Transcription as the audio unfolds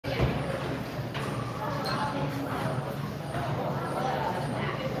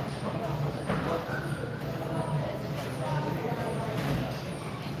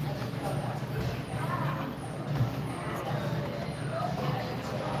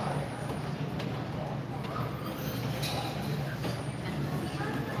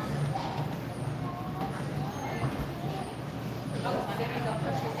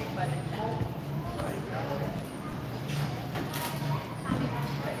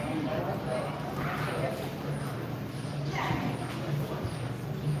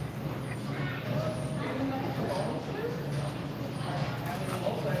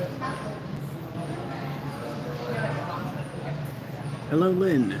Hello,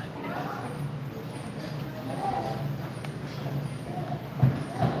 Lynn.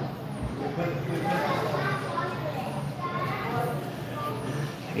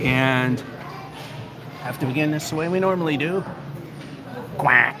 And have to begin this the way we normally do.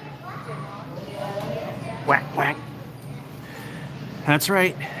 Quack. Quack, quack. That's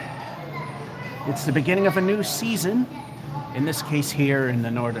right. It's the beginning of a new season. In this case here in the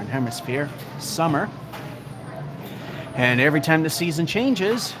Northern Hemisphere, summer. And every time the season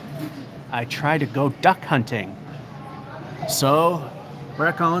changes, I try to go duck hunting. So, we're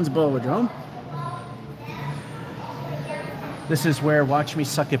at Collins Bowladrome. This is where Watch Me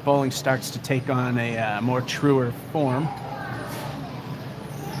Suck at Bowling starts to take on a more truer form.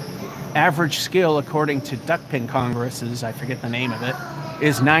 Average skill, according to DUCKPIN Congresses, I forget the name of it,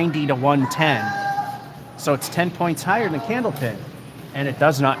 is 90 to 110. So it's 10 points higher than Candlepin, and it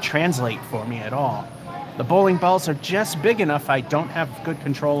does not translate for me at all. The bowling balls are just big enough I don't have good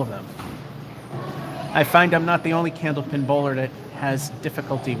control of them. I find I'm not the only Candlepin bowler that has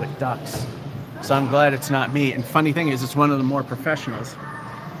difficulty with ducks, so I'm glad it's not me. And funny thing is, it's one of the more professionals.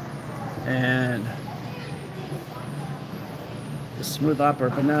 And the smooth opera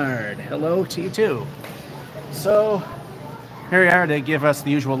Bernard, hello to you too. So here we are. They give us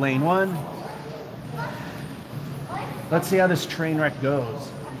the usual lane one. Let's see how this train wreck goes.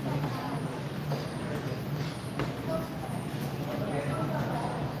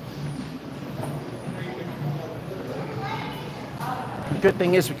 The good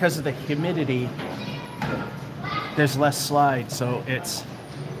thing is, because of the humidity, there's less slide, so it's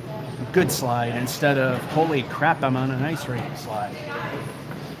a good slide instead of, holy crap, I'm on an ice rink slide.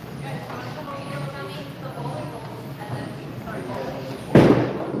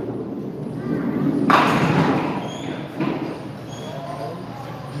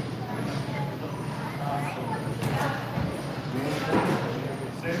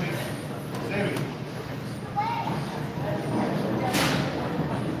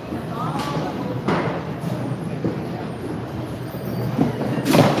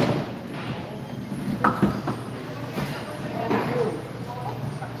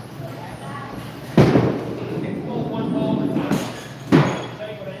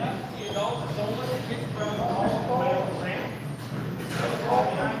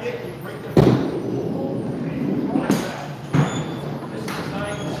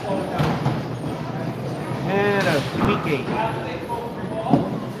 And a peeking.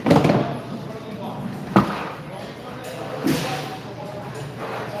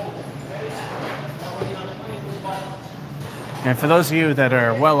 And for those of you that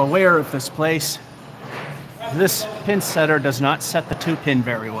are well aware of this place, this pin setter does not set the 2-pin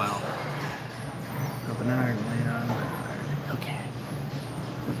very well. Go Bernard, lay on. Okay.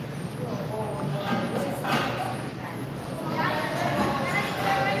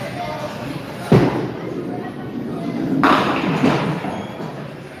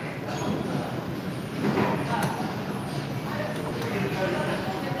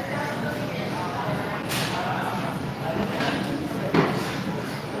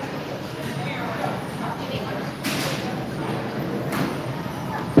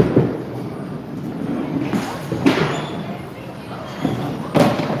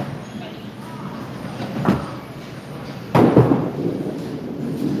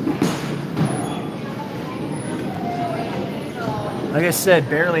 Like I said,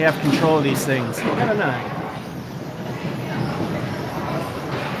 barely have control of these things. Got a 9.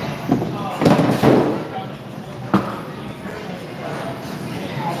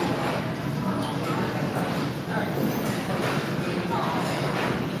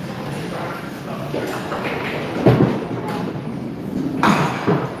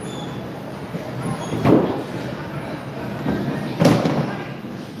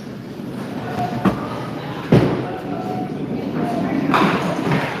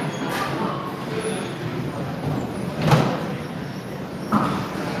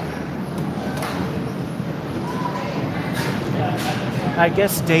 I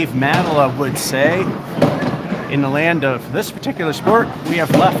guess Dave Matala would say, in the land of this particular sport, we have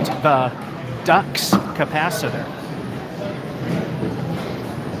left the duck's capacitor.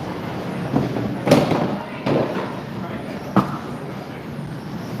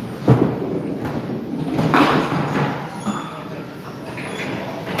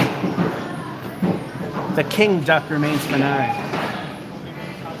 The king duck remains benign.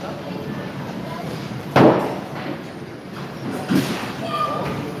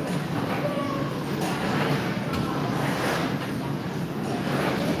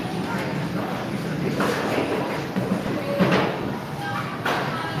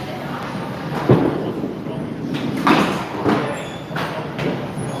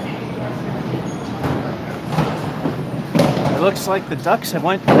 looks like the Ducks have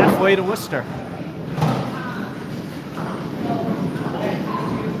went halfway to Worcester.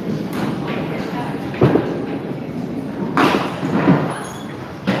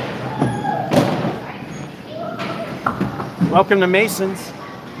 Welcome to Masons.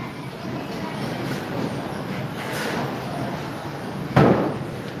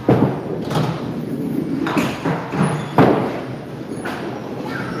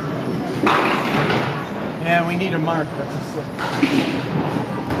 Yeah, we need a mark. That's a slip.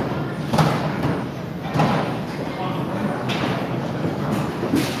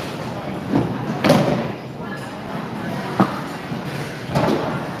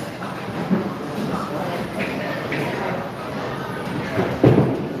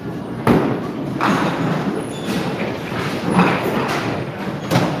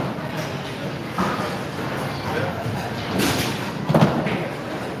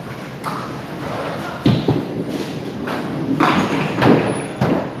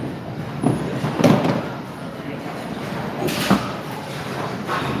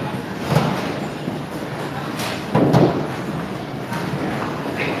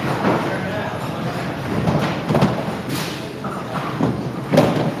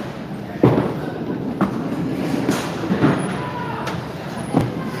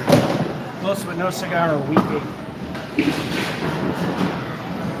 Close but no cigar, week 8.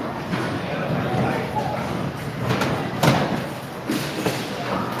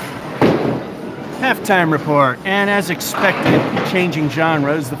 Halftime report, and as expected, changing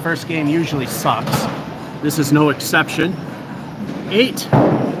genres, the first game usually sucks. This is no exception. 8,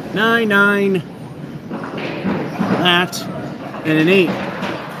 9, 9, that, and an 8.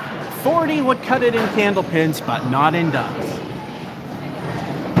 40 would cut it in Candlepins, but not in Ducks.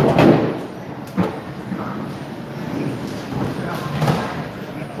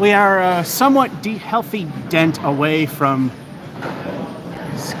 We are a somewhat healthy dent away from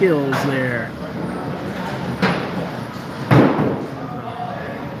skills there.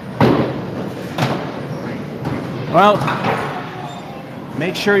 Well,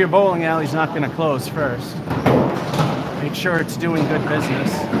 make sure your bowling alley's not going to close first. Make sure it's doing good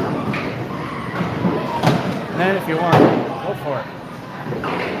business. And then if you want, go for it.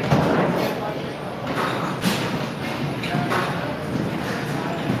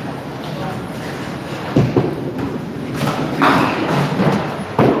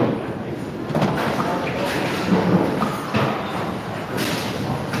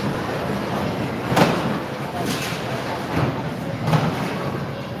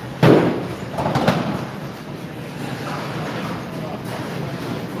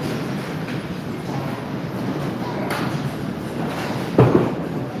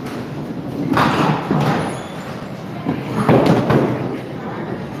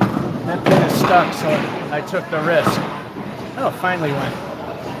 So I took the risk. Oh, it finally went.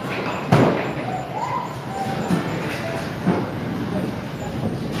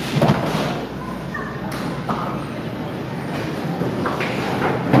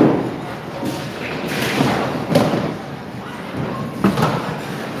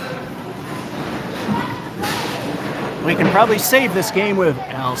 We can probably save this game with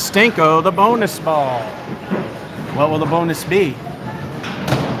El Stinko, the bonus ball. What will the bonus be?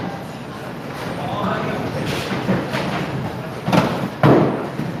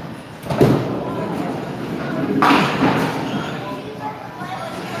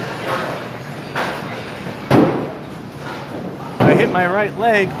 My right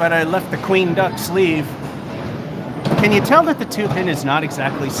leg, but I left the Queen Duck sleeve. Can you tell that the 2-pin is not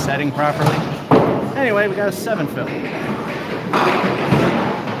exactly setting properly? Anyway, we got a 7 fill.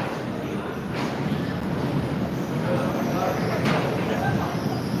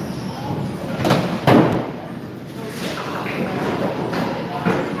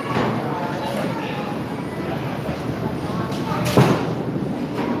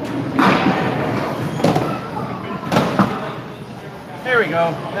 There we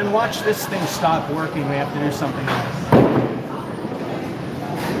go. Then watch this thing stop working. We have to do something else.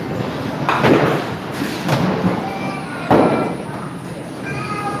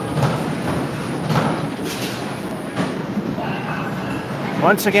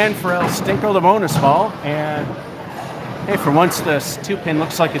 Once again for El Stinko, the bonus ball. And hey, for once this 2-pin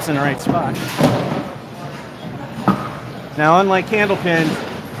looks like it's in the right spot. Now, unlike Candlepin,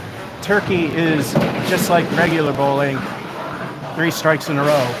 Turkey is just like regular bowling. 3 strikes in a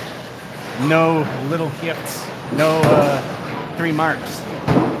row. No little gifts. No 3 marks.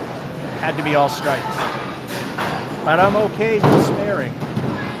 Had to be all strikes. But I'm okay with sparing.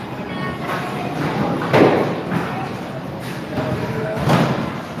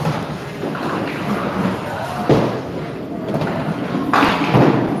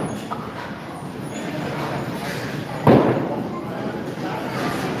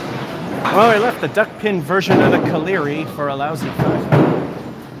 Well, I left the DUCKPIN version of the Colliery for a lousy 5.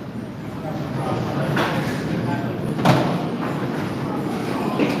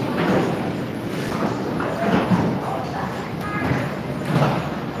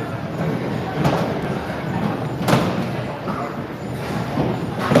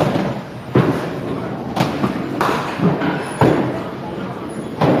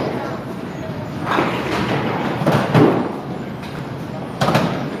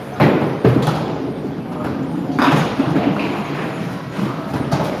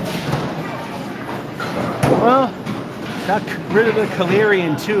 Well, got rid of the Colliery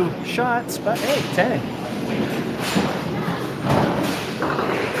in 2 shots, but hey, 10.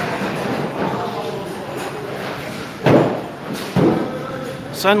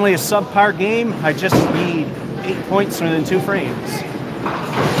 Suddenly a subpar game. I just need 8 points within 2 frames.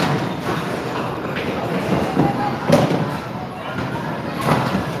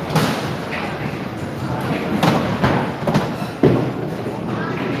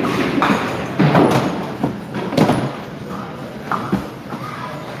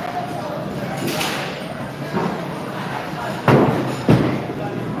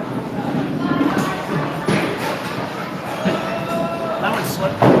 That one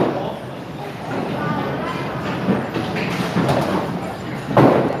slipped.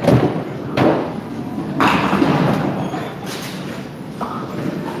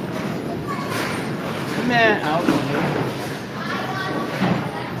 Nah, out.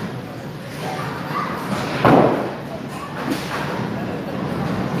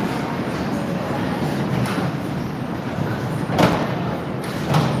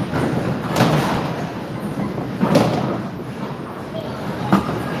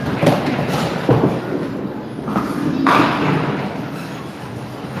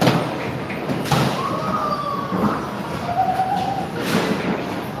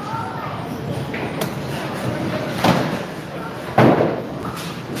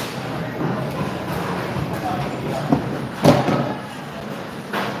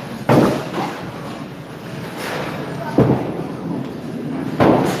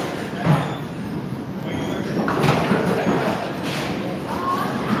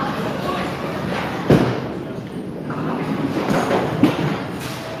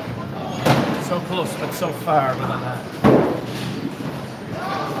 So close, but so far other than that.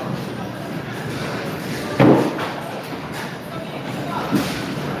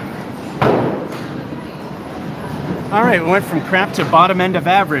 All right, we went from crap to bottom end of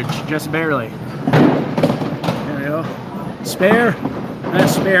average, just barely. There we go. Spare, and a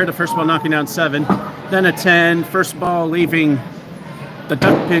spare, the first ball knocking down 7. Then a 10, first ball leaving the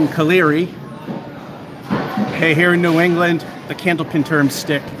DUCKPIN Colliery. Okay, here in New England, the candlepin terms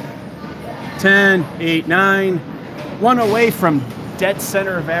stick. 10, 8, 9, 1 away from dead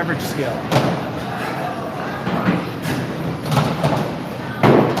center of average skill.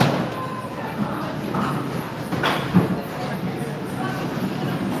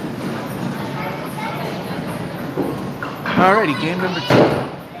 Alrighty, game number 2.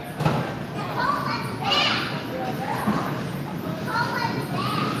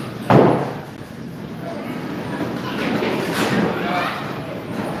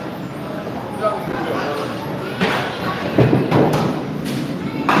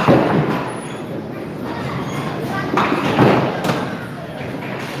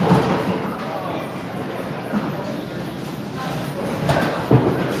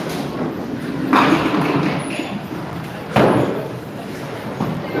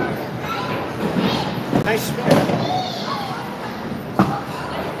 Nice spin.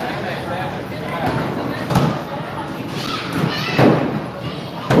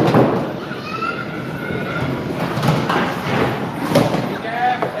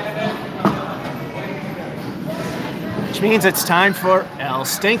 Which means it's time for El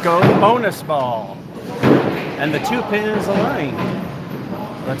Stinko bonus ball. And the 2 pins aligned.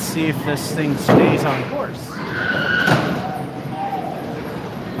 Let's see if this thing stays on course.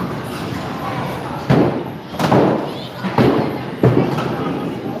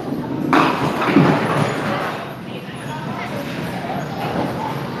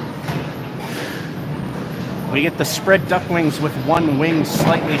 We get the spread duck wings with 1 wing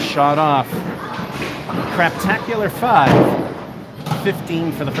slightly shot off. Craptacular 5,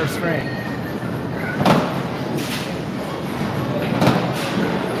 15 for the first frame.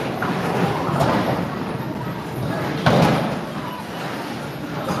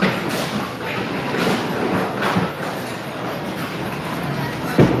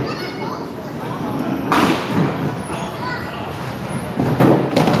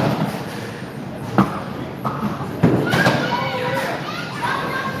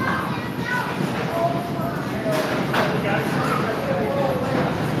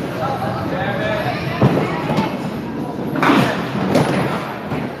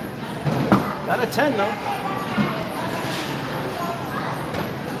 out of 10 though.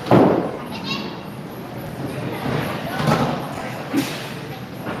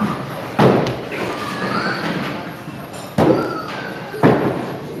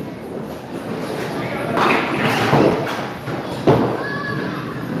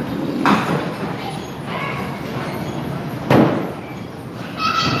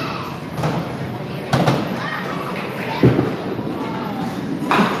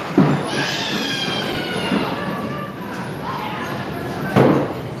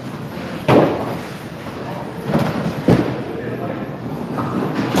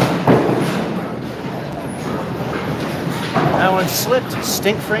 That one slipped,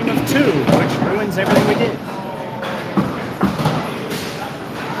 stink frame of 2, which ruins everything we did.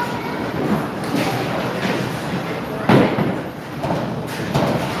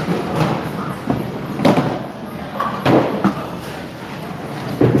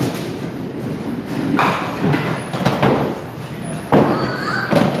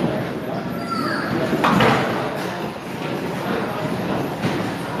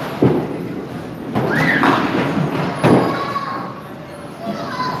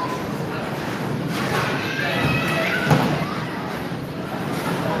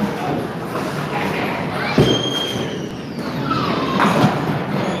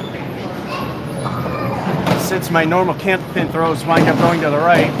 Since my normal candlepin throws wind up going to the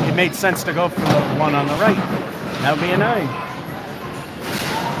right, it made sense to go for the one on the right. That would be a 9.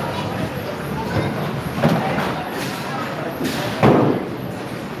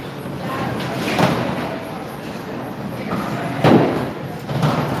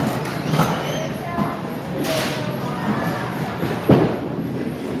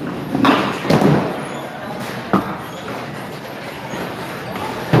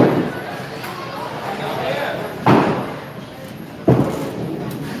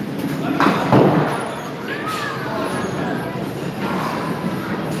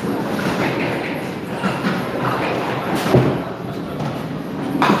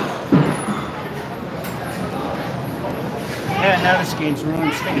 Yeah, now this game's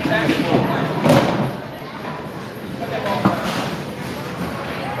ruined. Stink frame of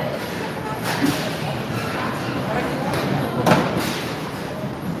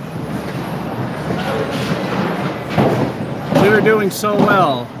 4. We were doing so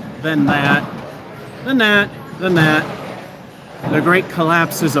well, then that. The great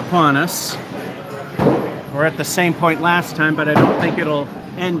collapse is upon us. We're at the same point last time, but I don't think it'll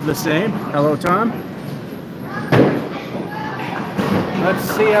end the same. Hello, Tom. Let's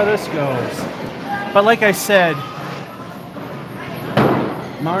see how this goes. But like I said,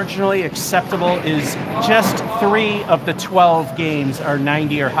 marginally acceptable is just 3 of the 12 games are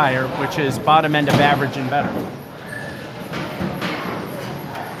 90 or higher, which is bottom end of average and better.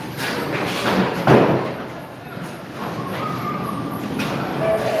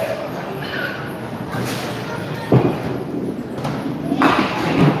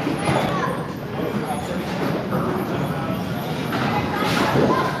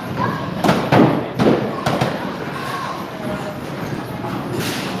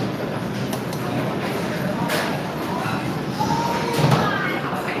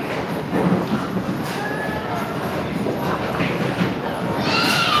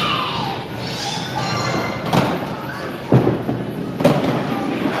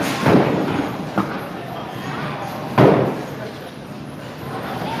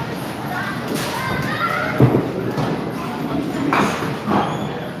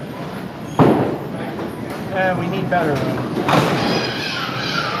 Yeah, we need better.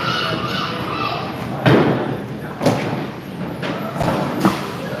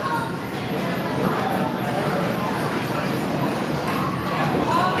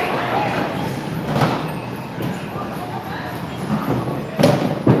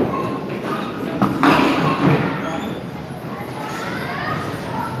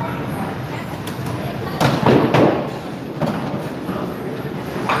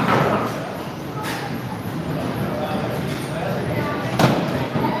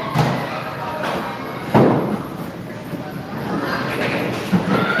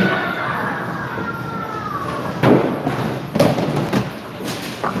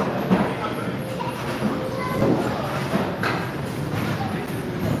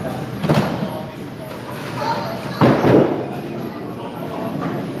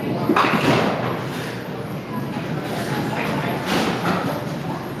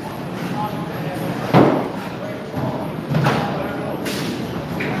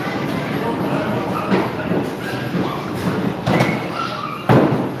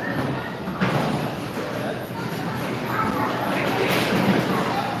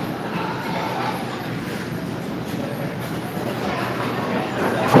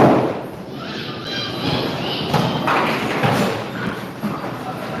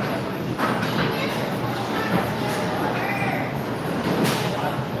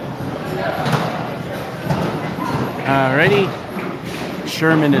 Alrighty.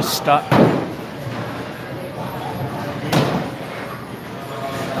 Sherman is stuck.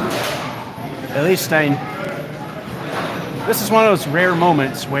 At least this is one of those rare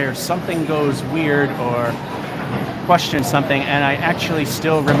moments where something goes weird or question something and I actually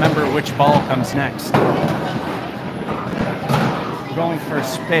still remember which ball comes next. Going for a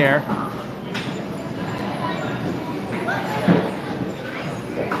spare.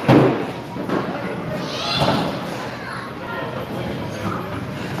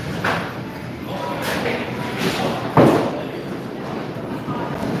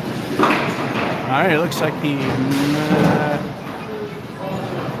 All right, it looks like he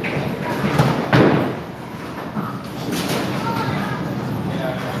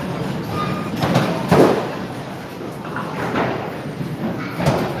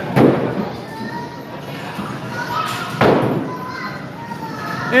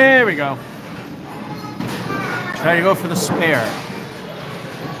there we go. Try to go for the spare.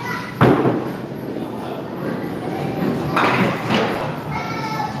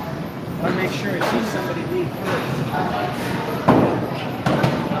 Want to make sure I see somebody leave first.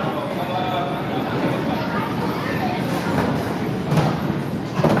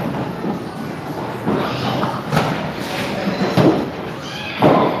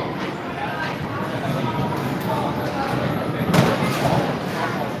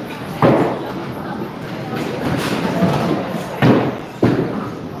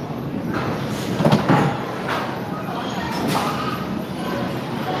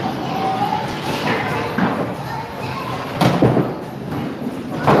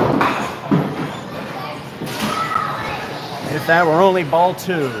 If that were only ball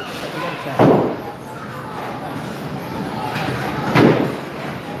 2.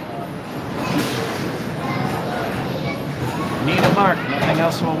 Need a mark, nothing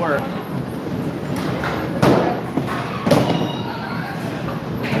else will work.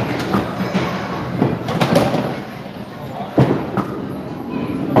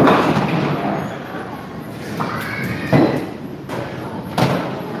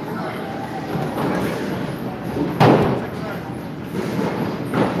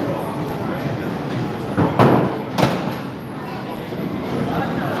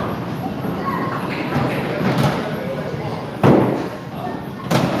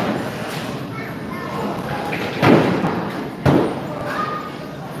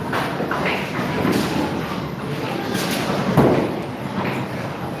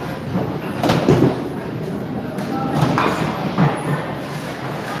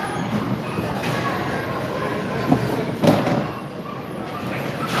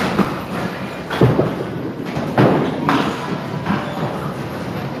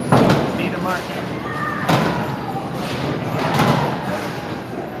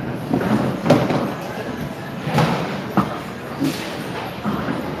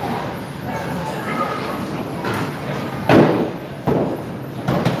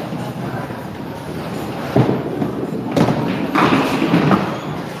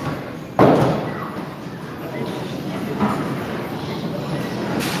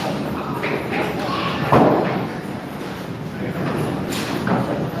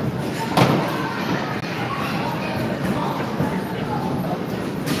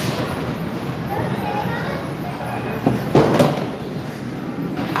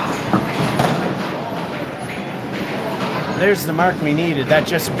 There's the mark we needed. That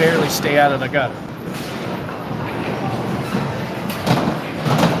just barely stayed out of the gutter.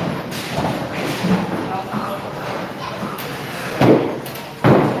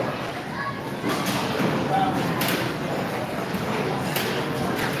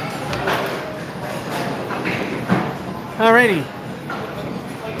 Alrighty.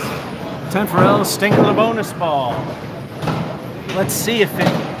 10 for L, stink of the bonus ball. Let's see if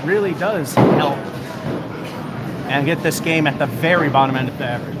it really does help and get this game at the very bottom end of the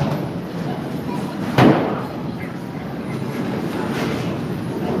average.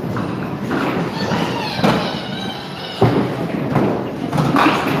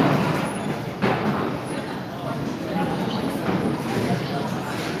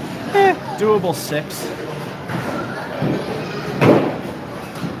 Doable 6.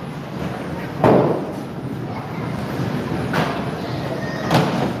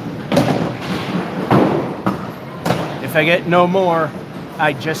 If I get no more,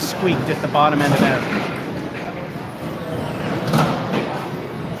 I just squeaked at the bottom end of average.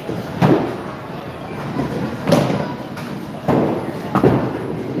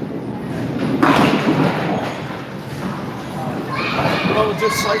 Well,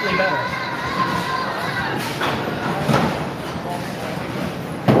 just slightly better.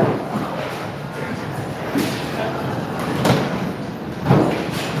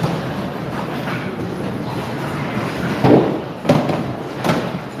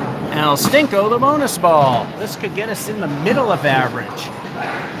 El Stinko, the bonus ball. This could get us in the middle of average.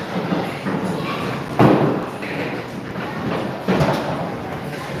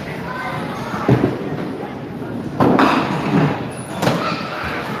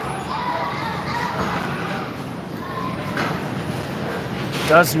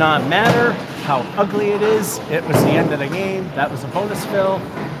 Does not matter how ugly it is. It was the end of the game. That was a bonus fill.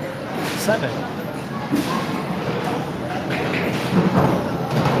 7.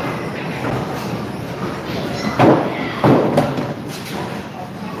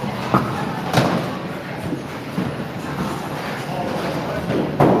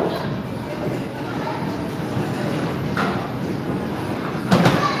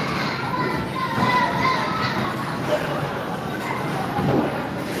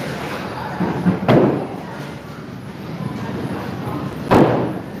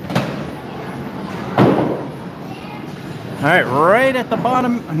 All right, right at the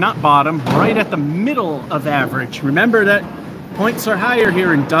bottom, not bottom, right at the middle of average. Remember that points are higher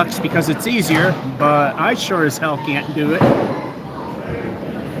here in Ducks because it's easier, but I sure as hell can't do it.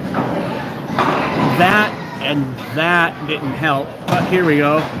 That and that didn't help, but here we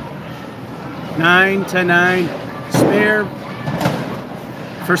go. 9 to 9, spare.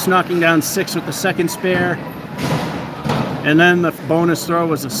 First knocking down 6 with the second spare. And then the bonus throw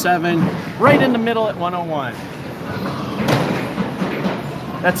was a 7, right in the middle at 101.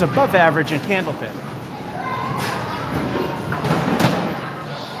 That's above average in Candlepin.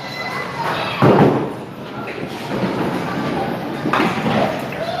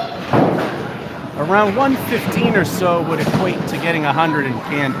 Around 115 or so would equate to getting 100 in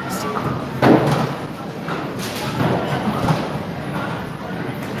candles.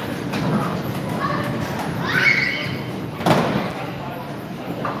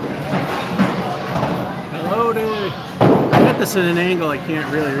 Hello, dude. This at an angle, I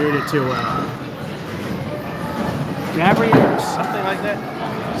can't really read it too well. Gabriel or something like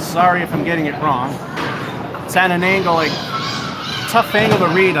that. Sorry if I'm getting it wrong. It's at an angle, like tough angle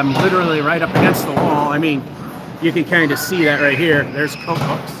to read. I'm literally right up against the wall. I mean, you can kind of see that right here. There's Coke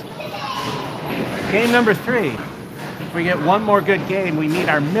books. Game number 3. If we get one more good game, we meet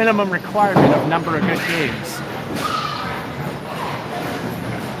our minimum requirement of number of good games.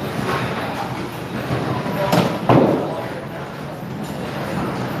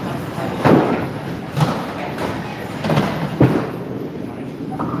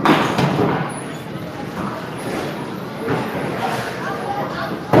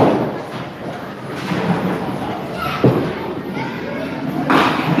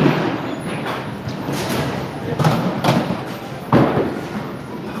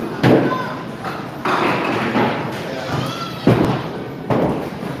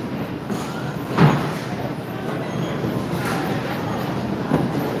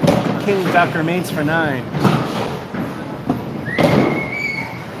 King Duck remains for 9.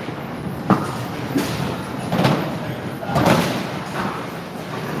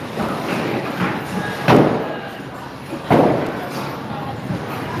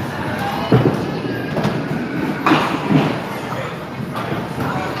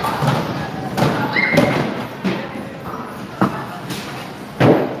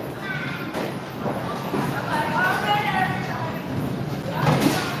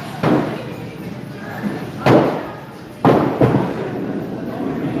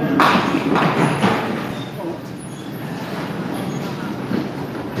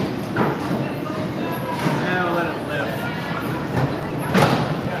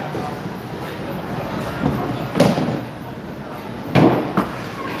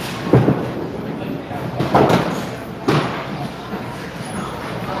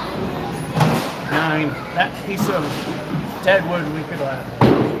 That piece of dead wood we could have.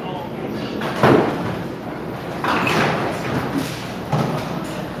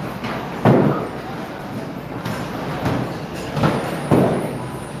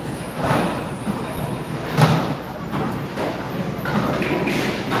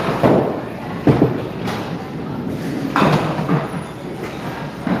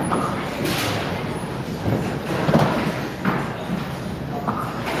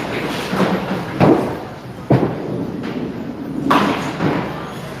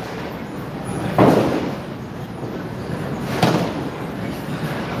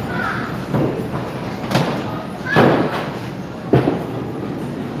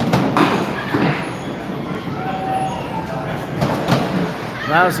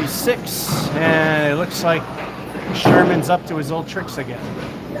 Lousy 6, and it looks like Sherman's up to his old tricks again.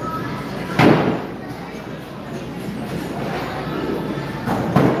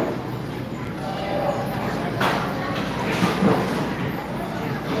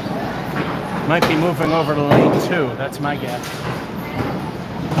 Might be moving over to lane 2. That's my guess.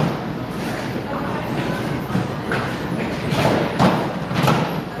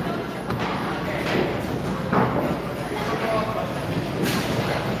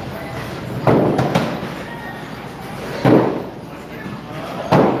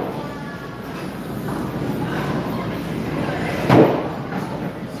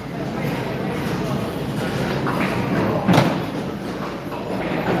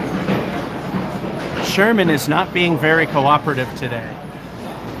 Sherman is not being very cooperative today.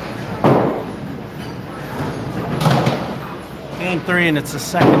 Game 3, and it's the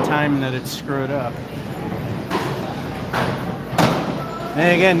second time that it's screwed up.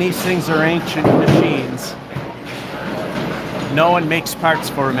 And again, these things are ancient machines. No one makes parts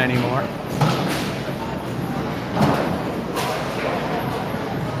for them anymore.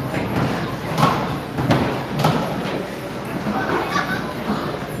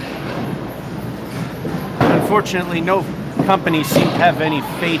 Unfortunately, no companies seem to have any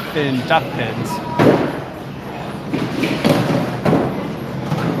faith in duck pins.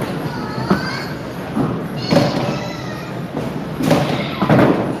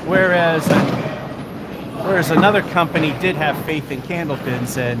 Whereas another company did have faith in candle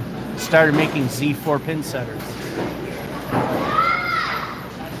pins and started making Z4 pin setters.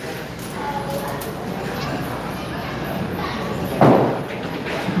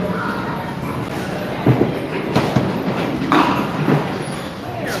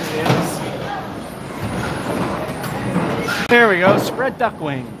 There we go, spread duck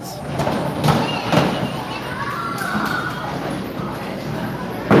wings.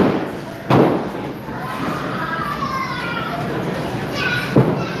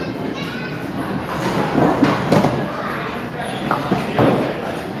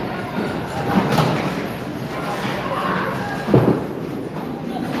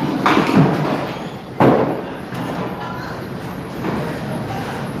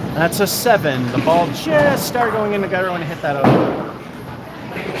 That's a 7. The ball just started going in the gutter when it hit that over.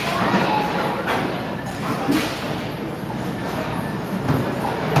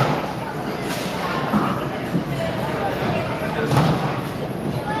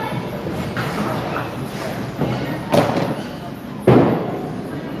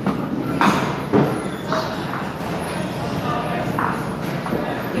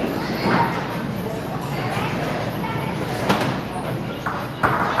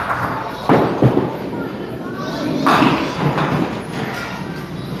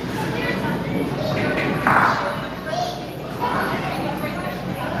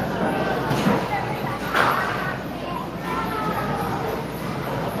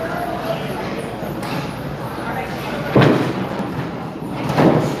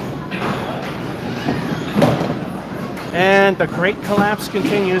 And the great collapse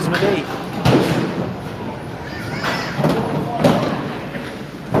continues with 8.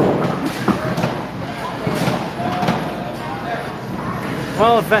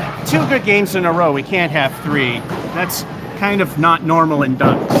 Well, if 2 good games in a row, we can't have 3. That's kind of not normal in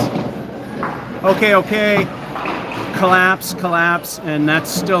ducks. Okay, collapse, collapse, and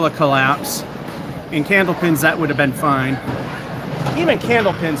that's still a collapse. In candle pins, that would have been fine. Even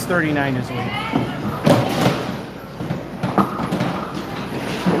candle pins, 39 is weak.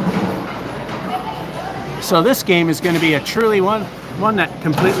 So this game is going to be a truly one that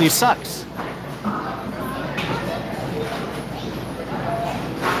completely sucks.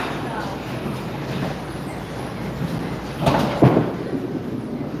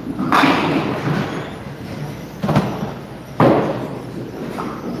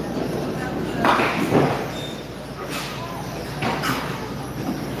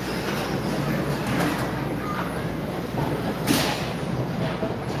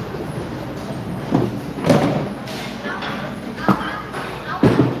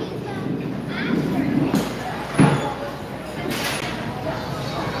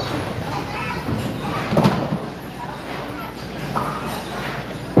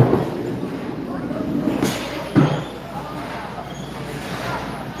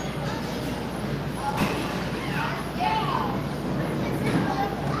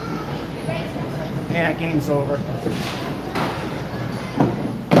 Yeah, game's over.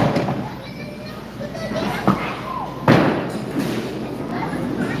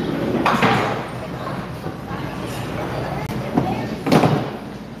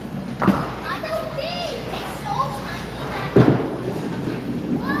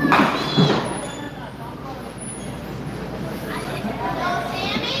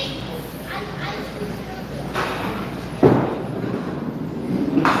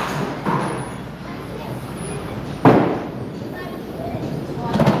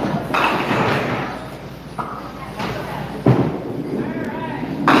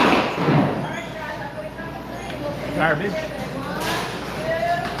 Garbage.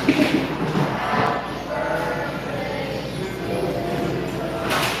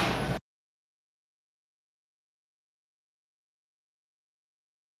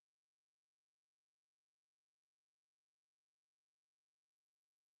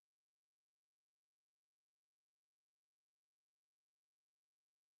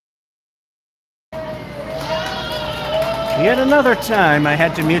 Yet another time I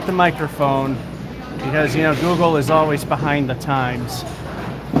had to mute the microphone because, you know, Google is always behind the times.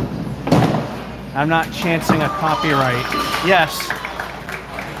 I'm not chancing a copyright. Yes,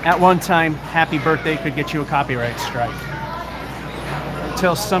 at one time, Happy Birthday could get you a copyright strike.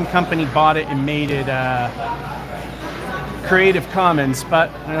 Until some company bought it and made it Creative Commons, but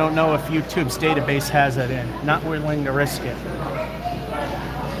I don't know if YouTube's database has it in. Not willing to risk it.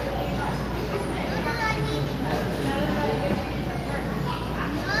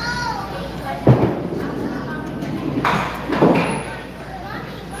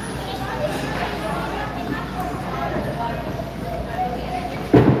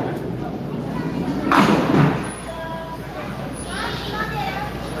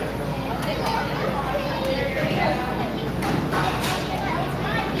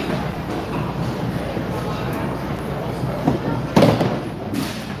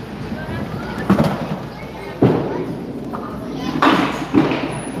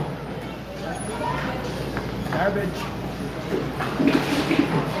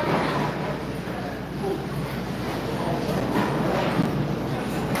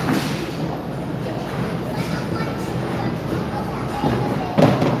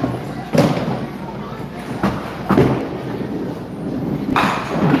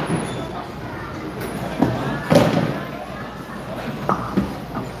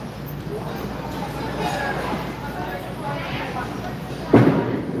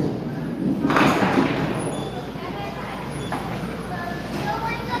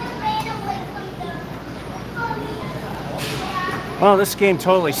 Well, this game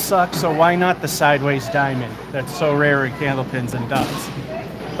totally sucks, so why not the sideways diamond? That's so rare in candlepins and ducks.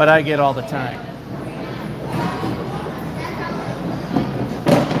 But I get all the time.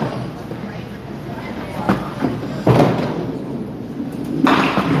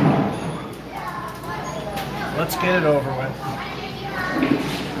 Let's get it over with.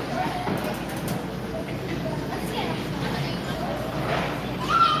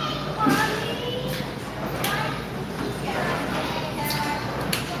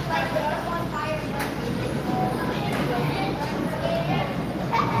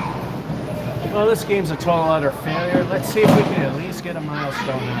 Well, this game's a total utter failure. Let's see if we can at least get a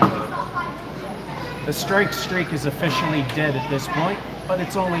milestone out of it. The strike streak is officially dead at this point, but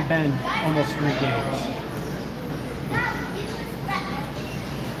it's only been almost 3 games.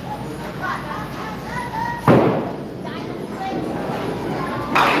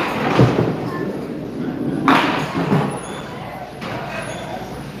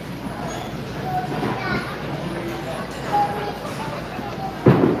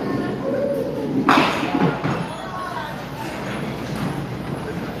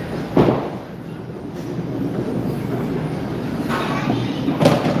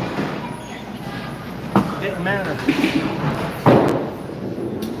 Didn't matter.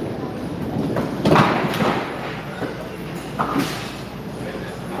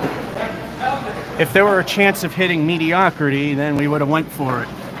 If there were a chance of hitting mediocrity, then we would have went for it.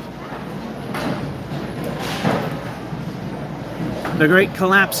 The great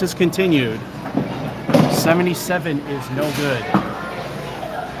collapse has continued. 77 is no good.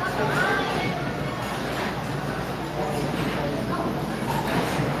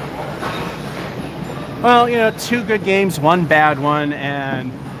 Well, you know, 2 good games, 1 bad one,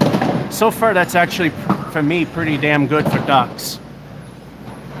 and so far that's actually, for me, pretty damn good for ducks.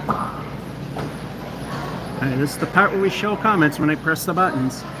 And this is the part where we show comments when I press the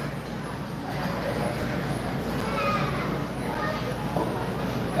buttons.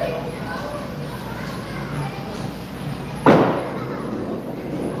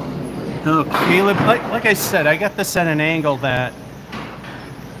 Oh, Caleb, like I said, I got this at an angle that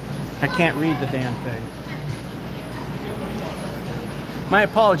I can't read the damn thing. My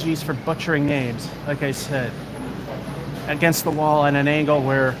apologies for butchering names, like I said. Against the wall at an angle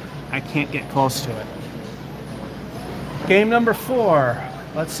where I can't get close to it. Game number 4.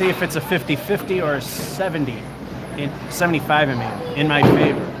 Let's see if it's a 50-50 or a 70. 75, I mean, in my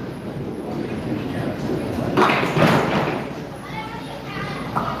favor.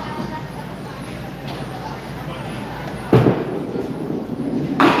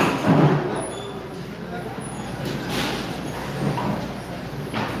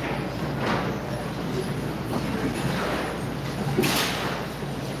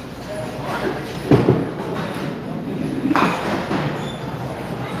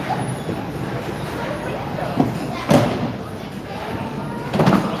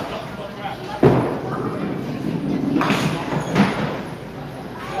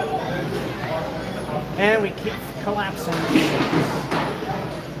 collapsing.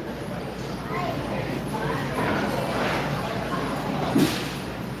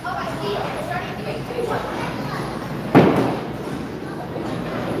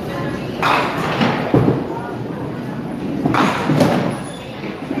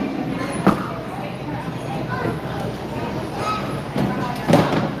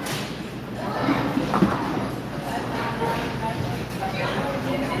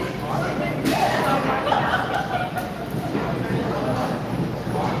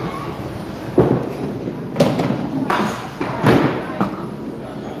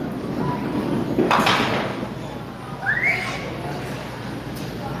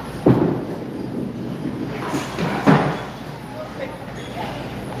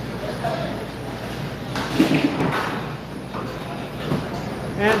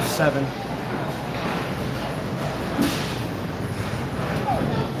 And 7.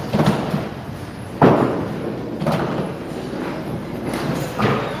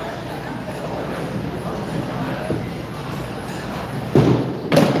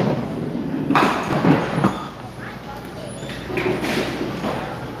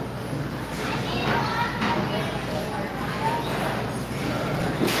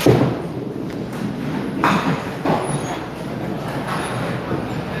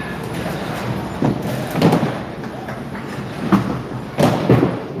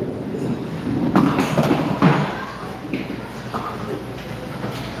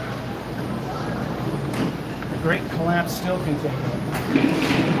 Great collapse still continuing.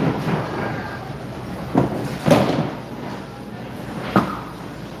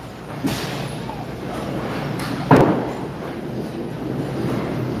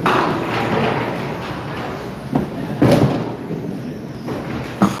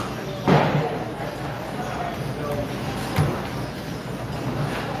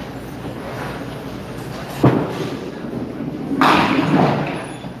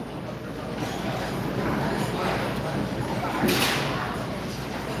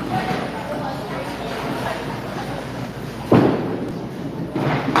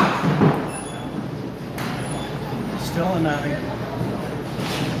 Still a 9.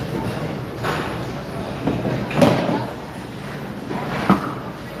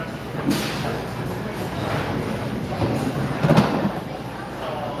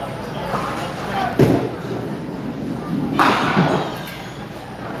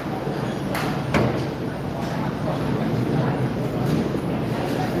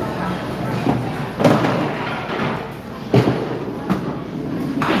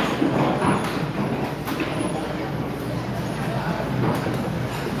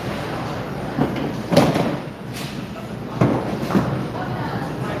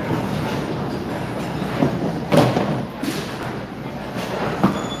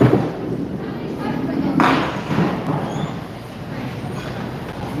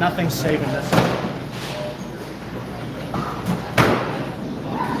 Nothing's saving this.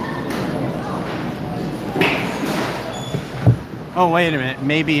 Oh, wait a minute.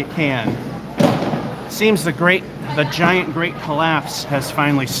 Maybe it can. Seems the giant great collapse has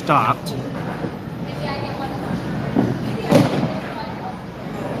finally stopped.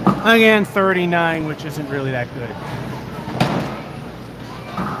 Again, 39, which isn't really that good.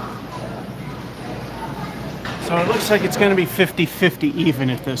 So it looks like it's going to be 50-50 even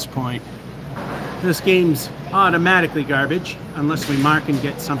at this point. This game's automatically garbage, unless we mark and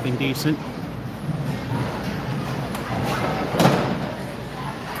get something decent.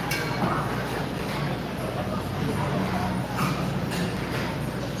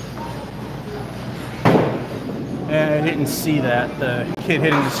 I didn't see that, the kid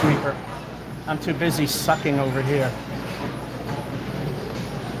hitting the sweeper. I'm too busy sucking over here.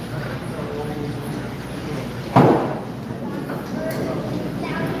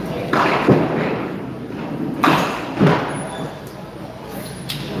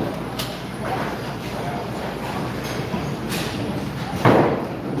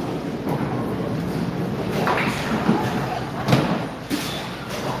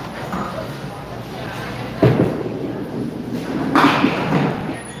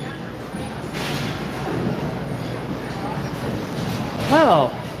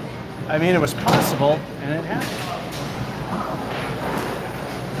 Well, I mean, it was possible, and it happened.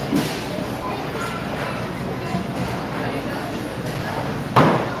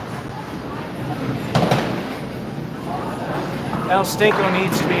 El Stinko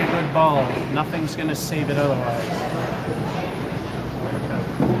needs to be a good ball. Nothing's going to save it otherwise.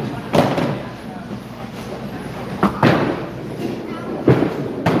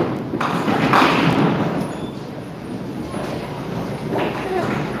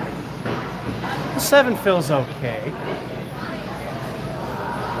 7 feels okay.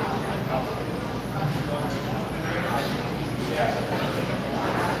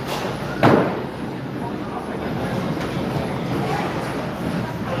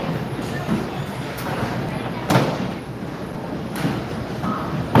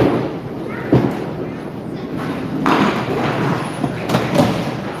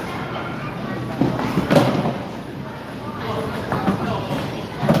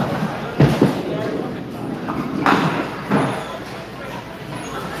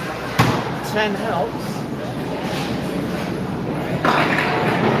 Helps.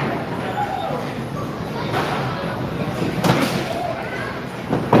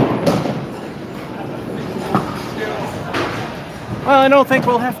 Well, I don't think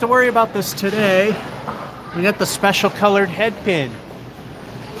we'll have to worry about this today. We got the special colored head pin.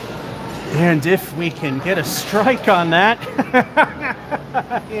 And if we can get a strike on that,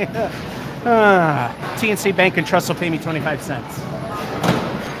 yeah. TNC Bank and Trust will pay me 25 cents.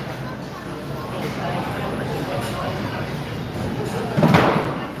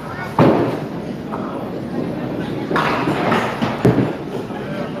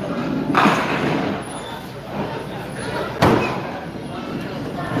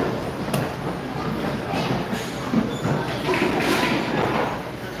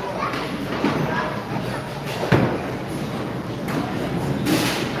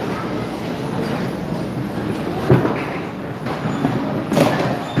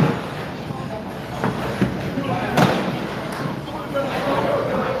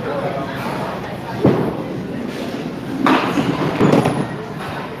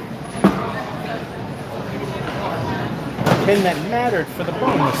 Pin that mattered for the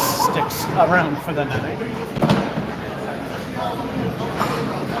bonus sticks around for the night.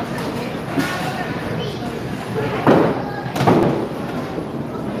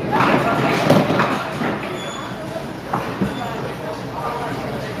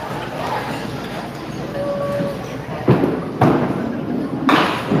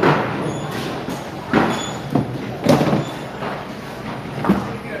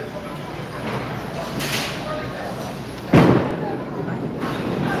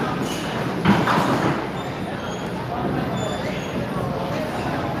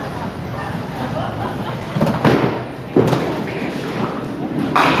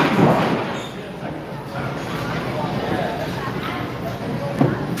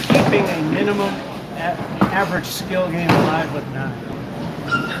 Average skill game alive with 9.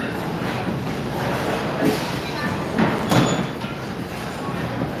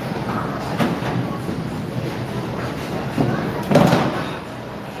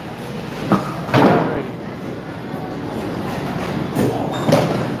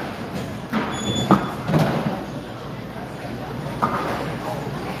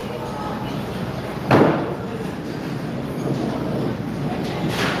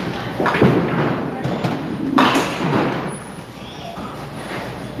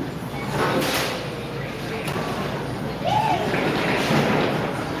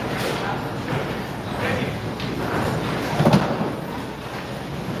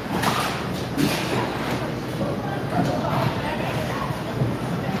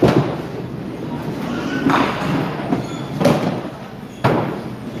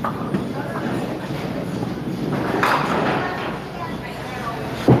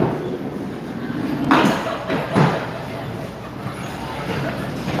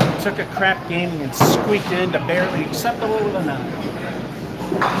 Took a crap gaming and squeaked it into barely acceptable with a 9.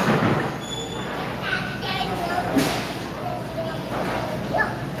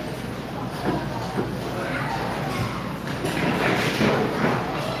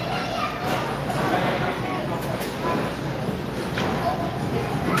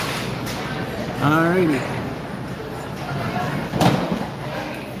 Alrighty.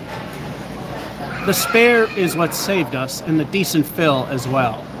 The spare is what saved us, and the decent fill as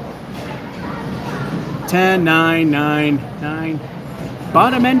well. 10, 9, 9, 9.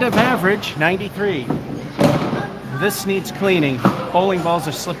 Bottom end of average, 93. This needs cleaning. Bowling balls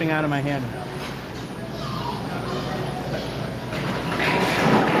are slipping out of my hand now.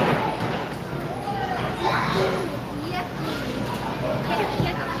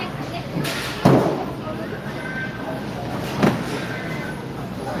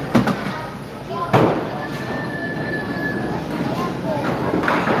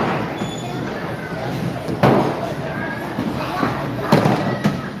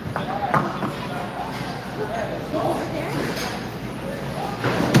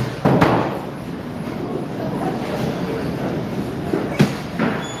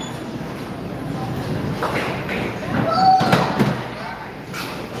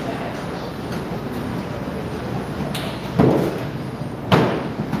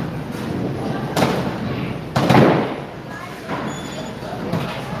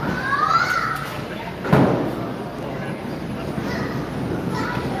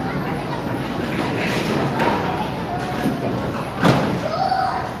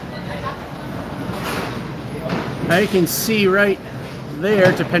 Now you can see right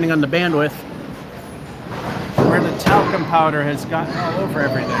there, depending on the bandwidth, where the talcum powder has gotten all over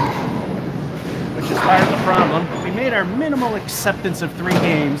everything, which is part of the problem. We made our minimal acceptance of 3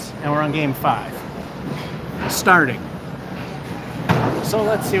 games, and we're on game 5. Starting. So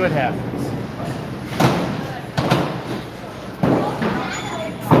let's see what happens.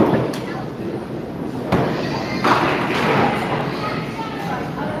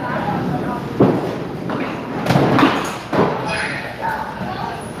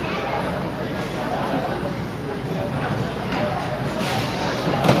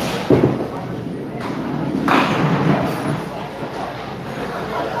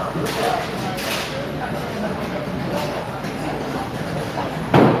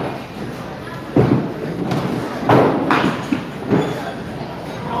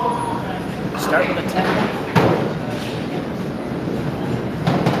 Start with a 10.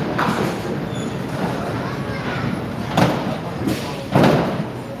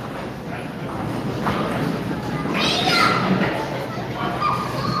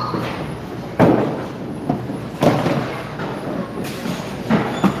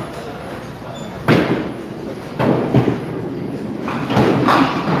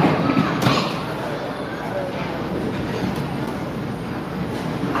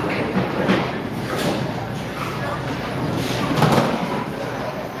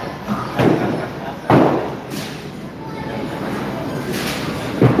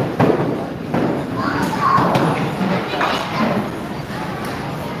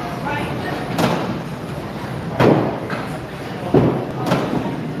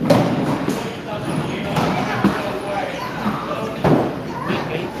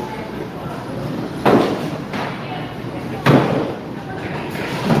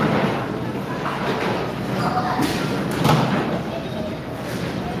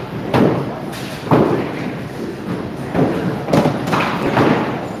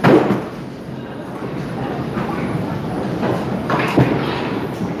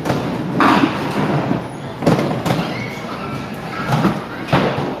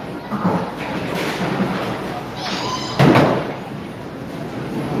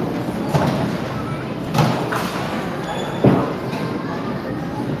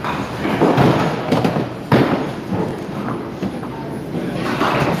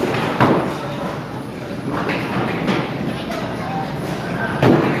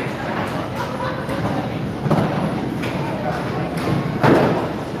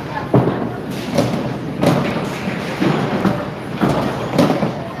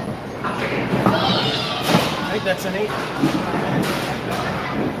 That's an 8.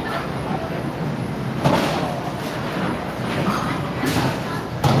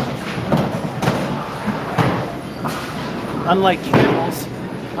 Unlike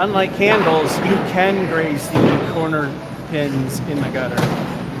candles, you can graze the corner pins in the gutter.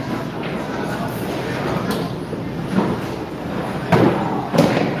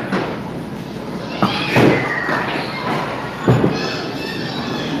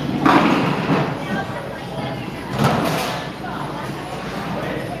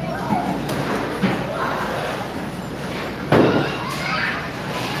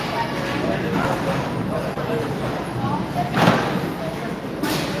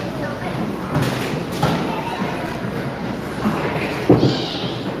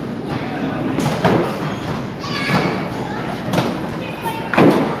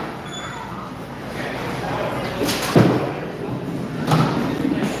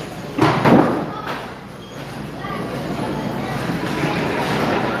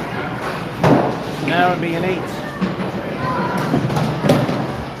 That would be an 8.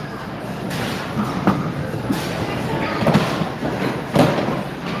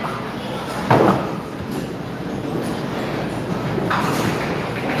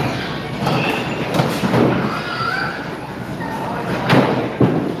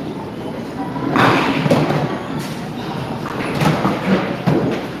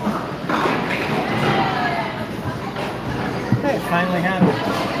 Hey, finally had it.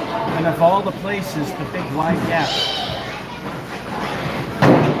 And of all the places, the big wide gap.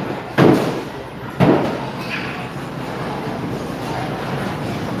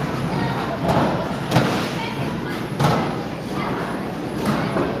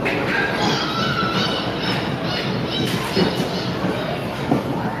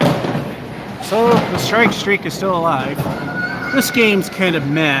 So the strike streak is still alive. This game's kind of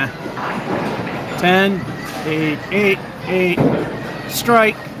meh. 10, 8, 8, 8,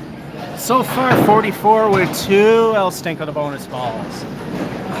 strike. So far, 44 with 2. I'll stink of the bonus balls.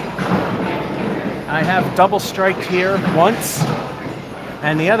 I have double striked here once.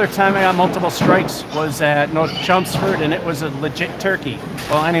 And the other time I got multiple strikes was at North Chelmsford, and it was a legit turkey.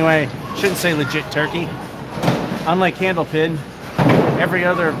 Well, anyway, shouldn't say legit turkey. Unlike Candlepin, every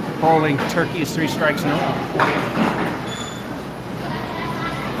other bowling turkey is 3 strikes in a row.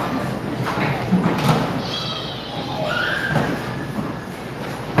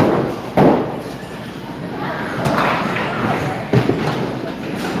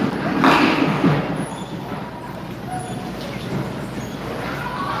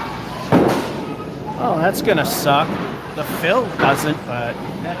 Oh, that's gonna suck. The fill doesn't, but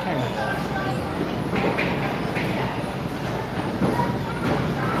that kind of does.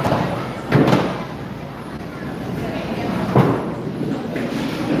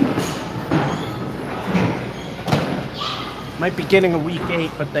 Might be getting a weak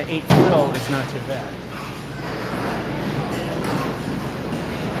 8, but the 8 fill is not too bad.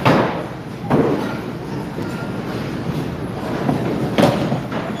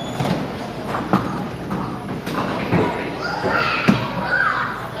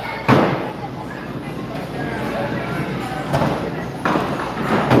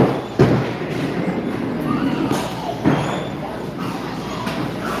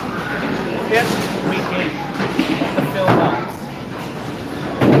 Yep, week 8. The fill helps.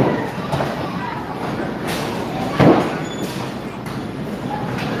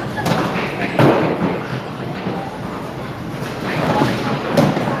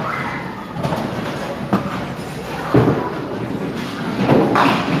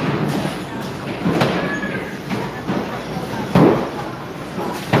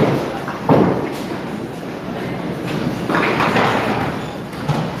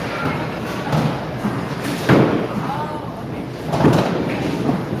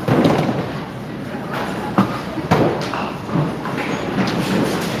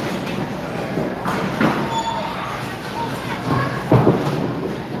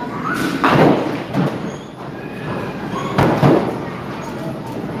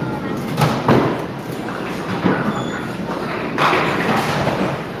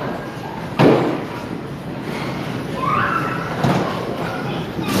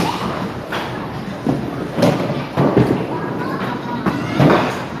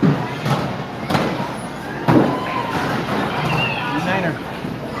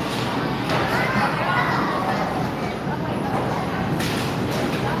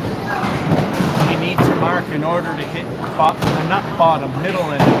 In order to hit not bottom, middle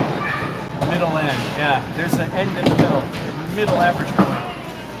end. Middle end, yeah. There's an end in the middle. Middle average point.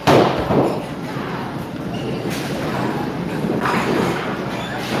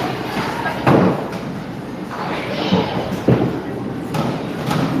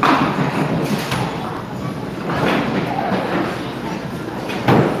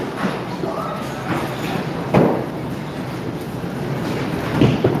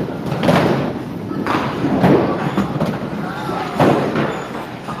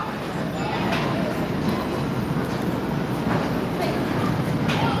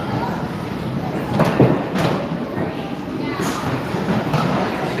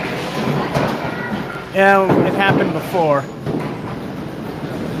 Yeah, it happened before.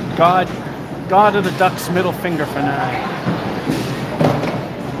 God of the Ducks, middle finger for 9.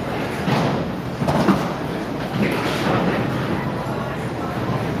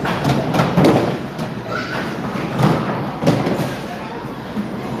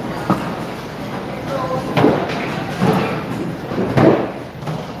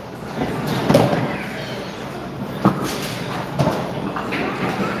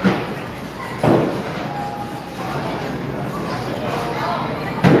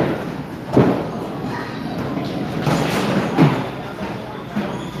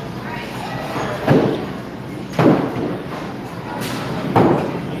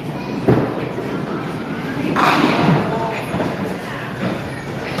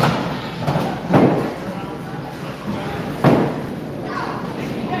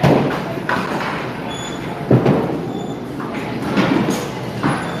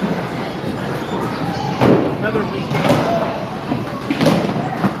 Another week.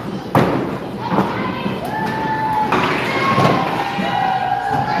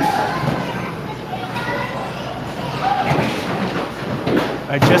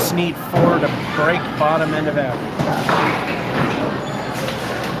 I just need 4 to break bottom end of average.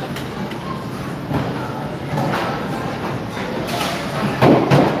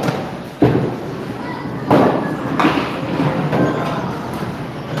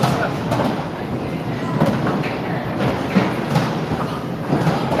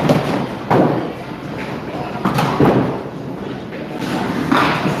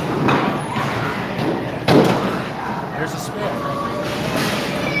 There's a spin.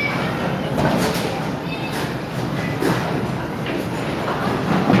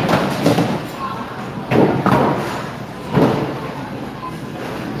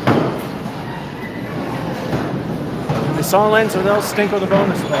 This all ends with El Stinko the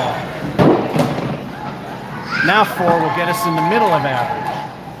bonus ball. Now 4 will get us in the middle of average.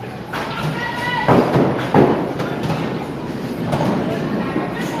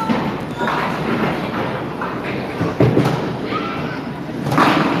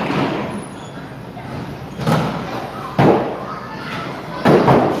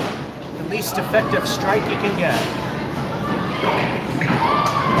 The least effective strike you can get.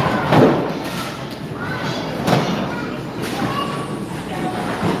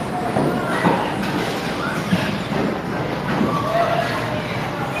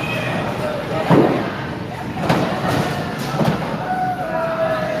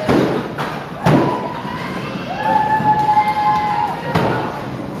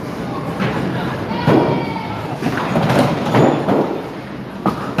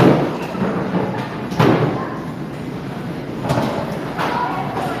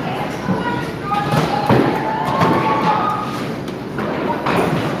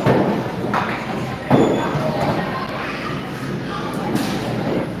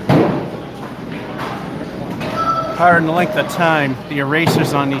 Pardon the length of time, the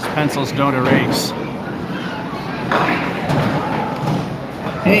erasers on these pencils don't erase.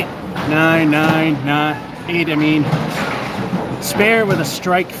 8, 9, 9, 9, 8, I mean. Spare with a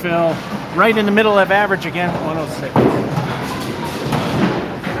strike fill. Right in the middle of average again, 106.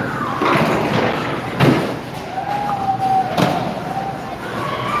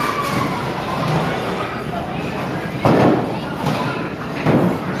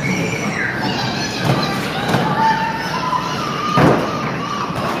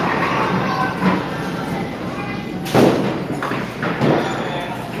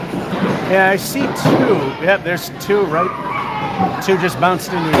 Yeah, I see 2. Yep, there's 2, right? 2 just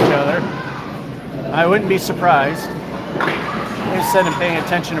bounced into each other. I wouldn't be surprised. Instead of paying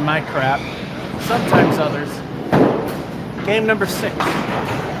attention to my crap, sometimes others. Game number 6.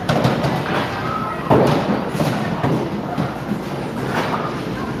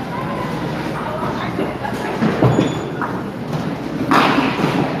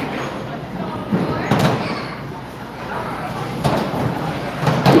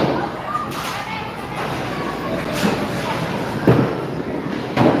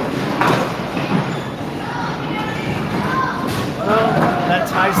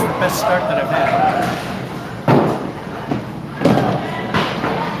 Ties the best start that I've had.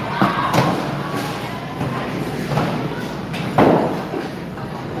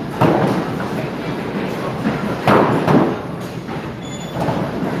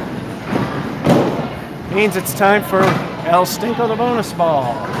 Means it's time for El Stinko the bonus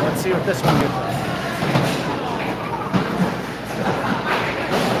ball. Let's see what this one gives us.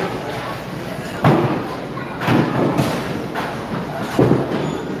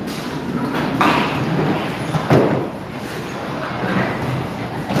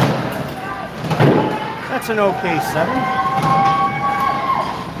 That's an okay 7.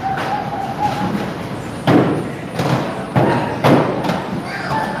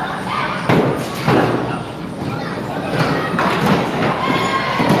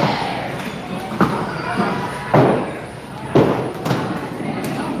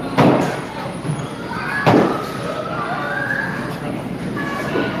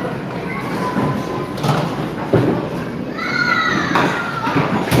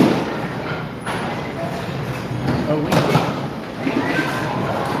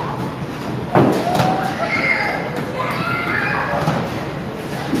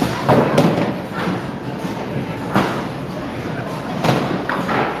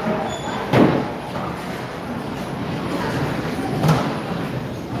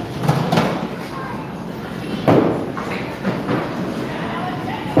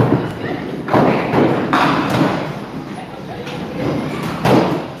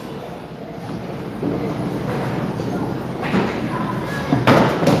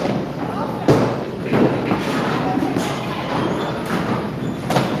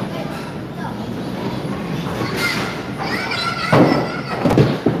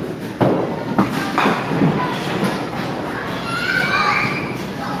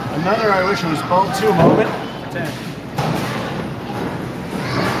 Another I wish it was ball 2 moment. 10.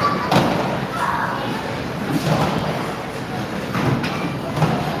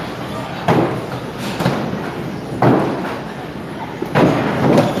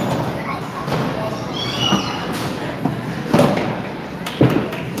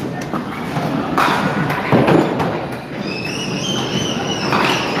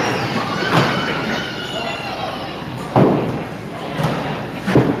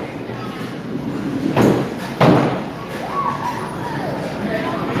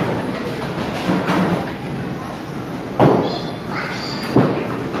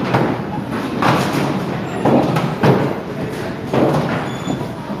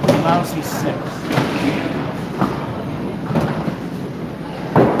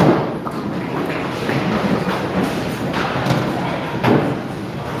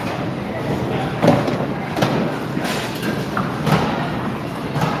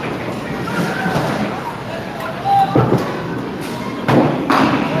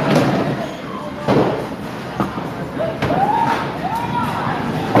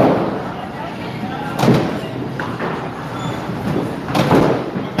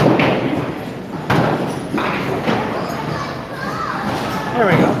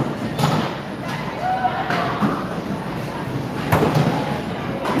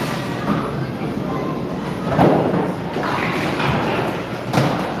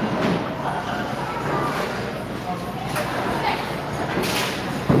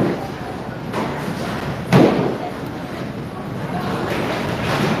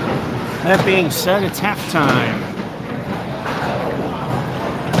 That being said, it's halftime.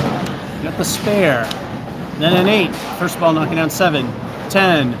 Got the spare. Then an 8. First ball knocking down 7,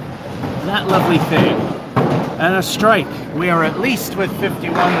 10. That lovely thing. And a strike. We are at least with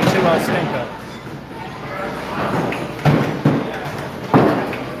 51 to 2 El Stinko.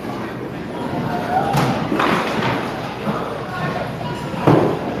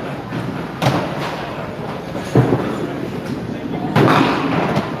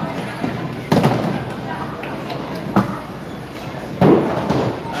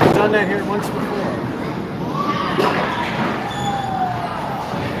 I've done that here once before.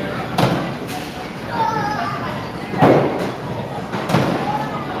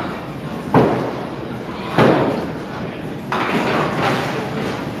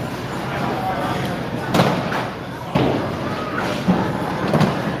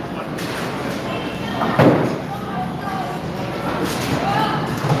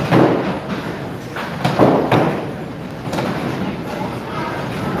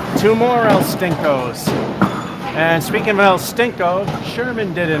 Two more El Stinkos. And speaking of El Stinko,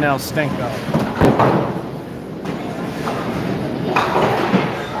 Sherman did an El Stinko.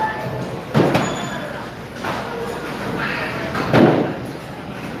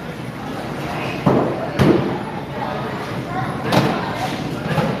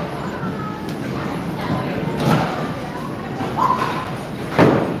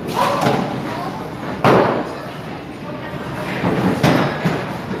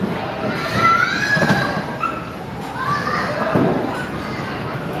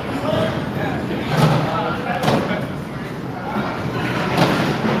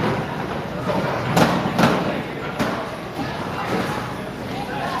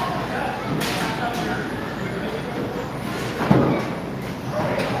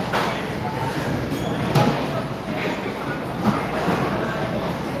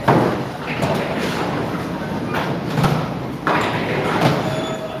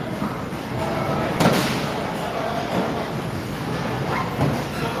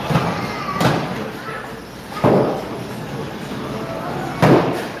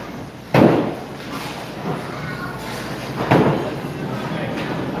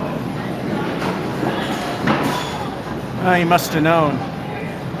 Oh, he must have known.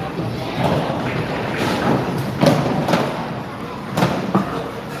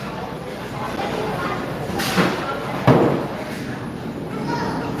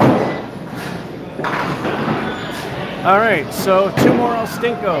 All right, so two more El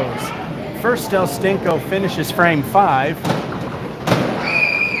Stinkos. First El Stinko finishes frame 5.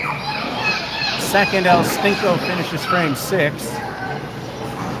 Second El Stinko finishes frame 6.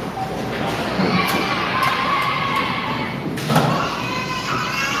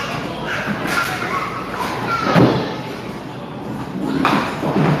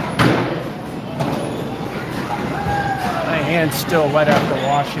 Hand's still wet after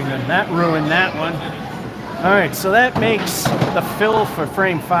washing them. That ruined that one. All right, so that makes the fill for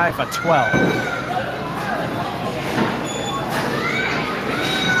frame 5 a 12.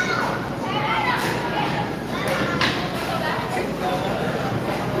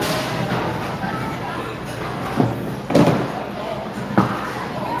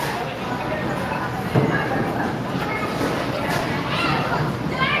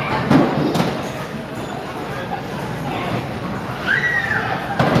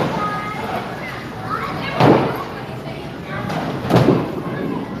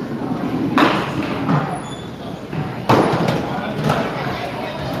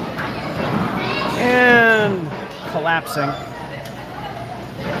 Collapsing.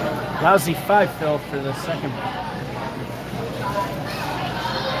 Lousy 5 fill for the second one.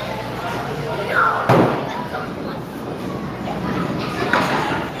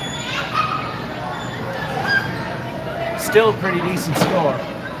 Still pretty decent score.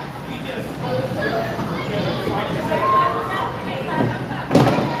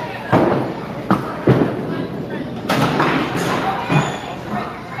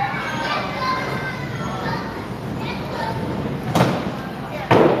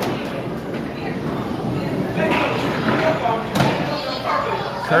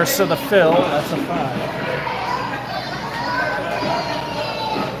 Curse of the fill, that's a 5.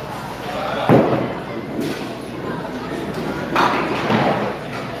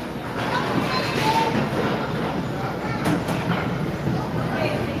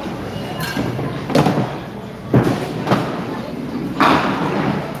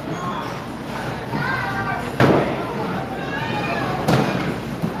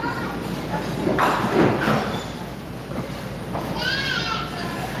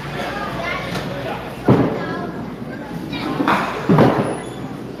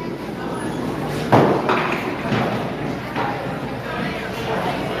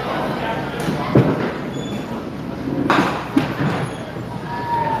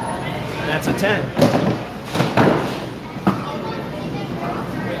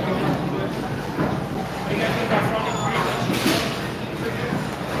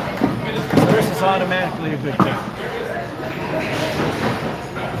 automatically a good pick.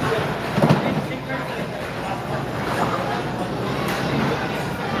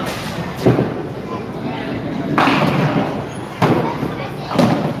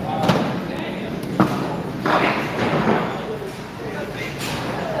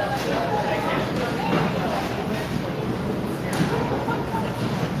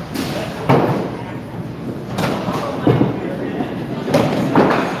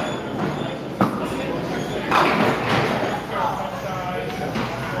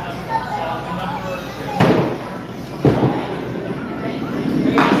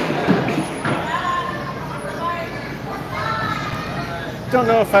 Don't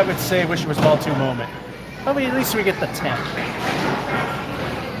know if I would say wish it was ball 2 moment. But at least we get the 10.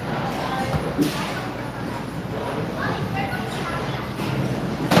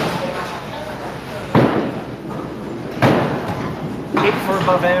 Eight for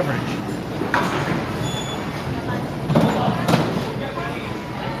above average.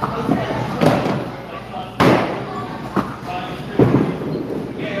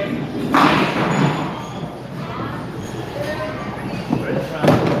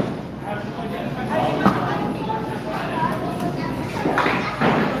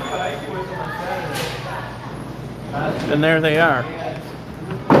 And there they are.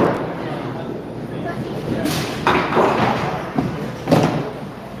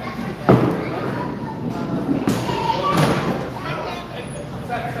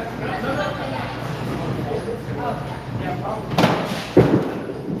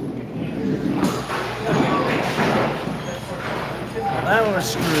 That one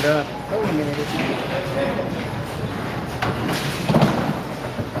was screwed up.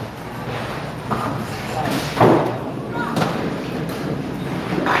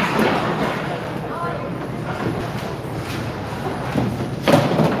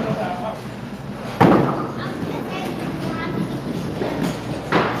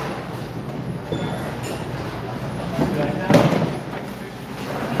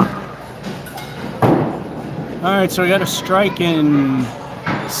 Alright, so we got a strike in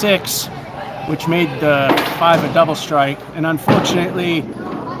 6, which made the 5 a double strike, and unfortunately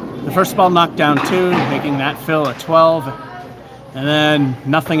the first ball knocked down 2, making that fill a 12, and then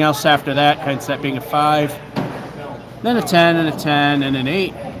nothing else after that, hence that being a 5, then a 10 and a 10 and an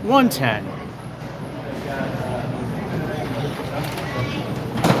 8, 110.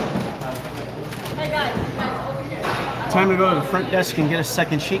 Time to go to the front desk and get a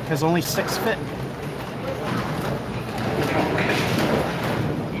second sheet because only 6 fit.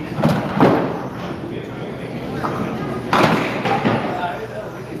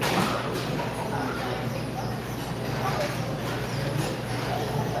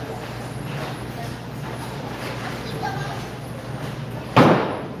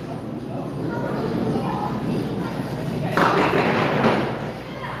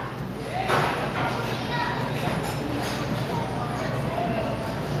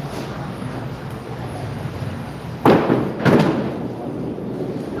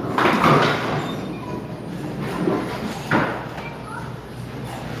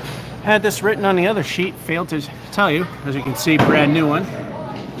 Had this written on the other sheet, failed to tell you, as you can see, brand new one.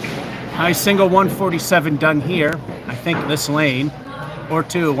 High single 147 done here, I think this lane, or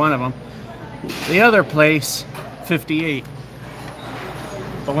 2, one of them. The other place, 58.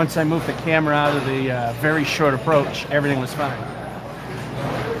 But once I moved the camera out of the very short approach, everything was fine.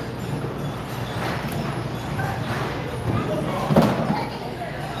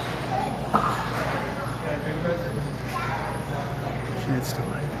 Chance to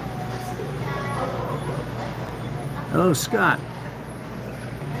light. Hello, Scott.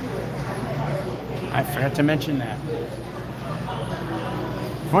 I forgot to mention that.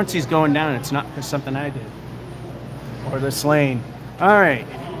 Once he's going down, it's not because something I did. Or this lane. All right.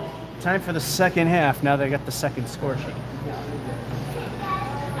 Time for the second half, now that I got the second score sheet.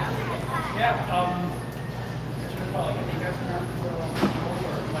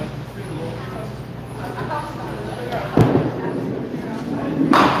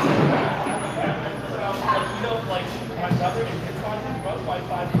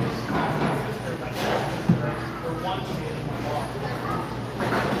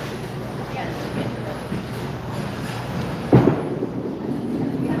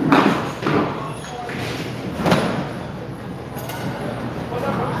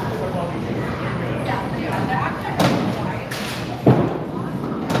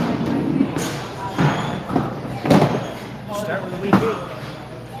 Start with week 8.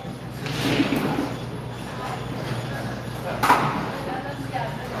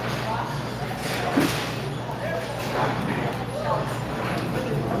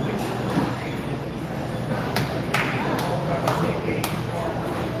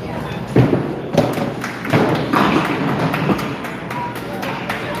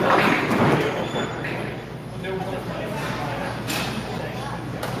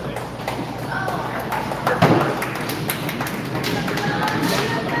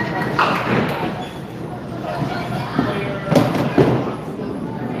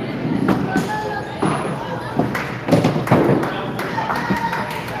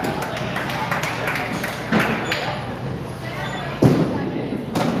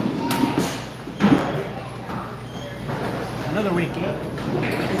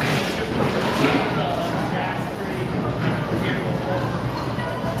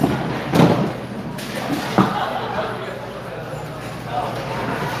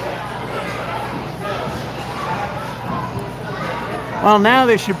 Well, now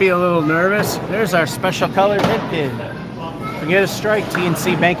they should be a little nervous. There's our special colored head pin. Forget a strike,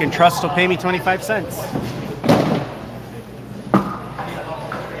 TNC Bank and Trust will pay me 25 cents.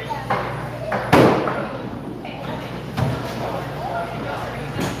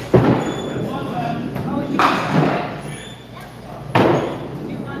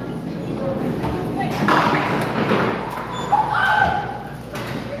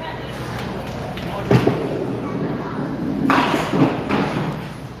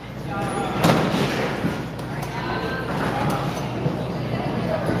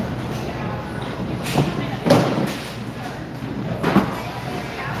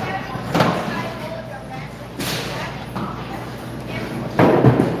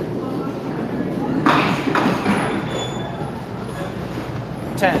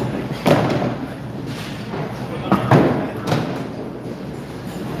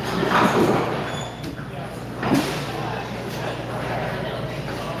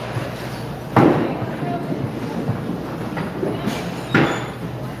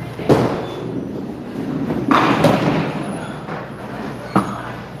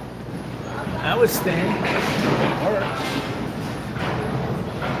 That was thin. All right.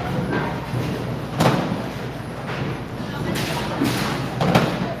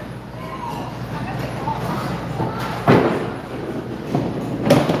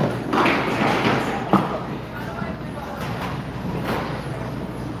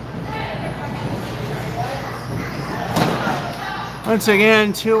 Once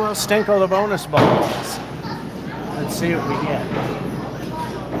again, 2 will stinkle the bonus balls. Let's see what we get.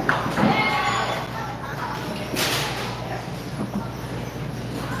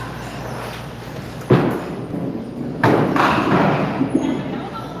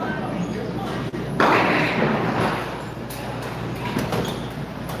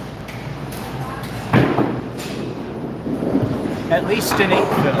 At least an 8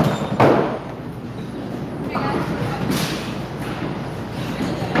 fill.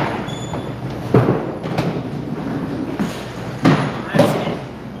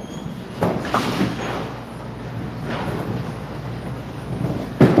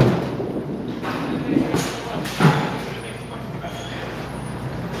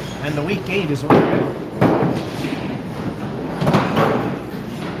 And the week 8 is what we're doing.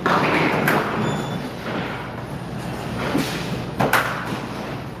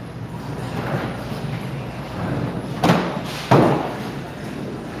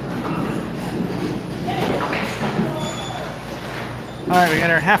 All right, we got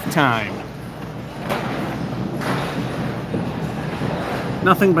our halftime.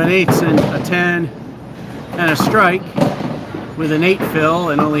 Nothing but 8s and a 10 and a strike with an 8 fill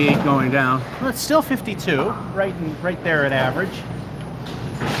and only 8 going down. Well, it's still 52, right there at average.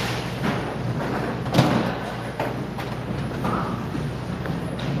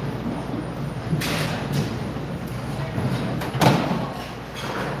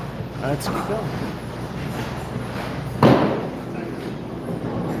 Let's keep going.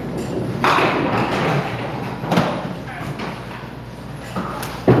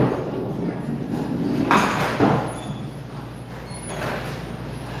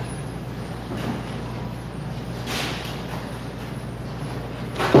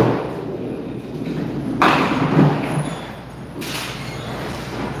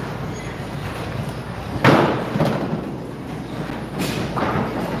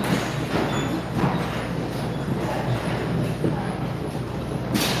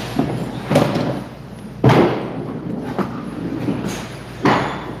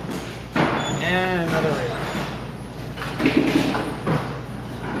 And another raise.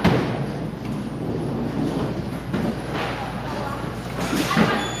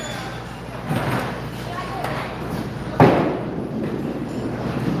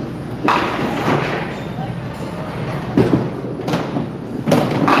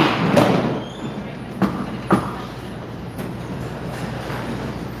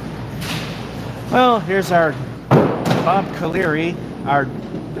 Well, here's our Bob Caleri, our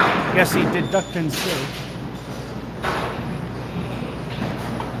guess he did duck pins too.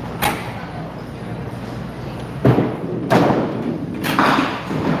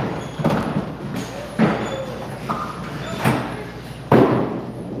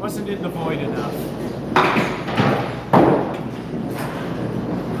 Wasn't in the void enough.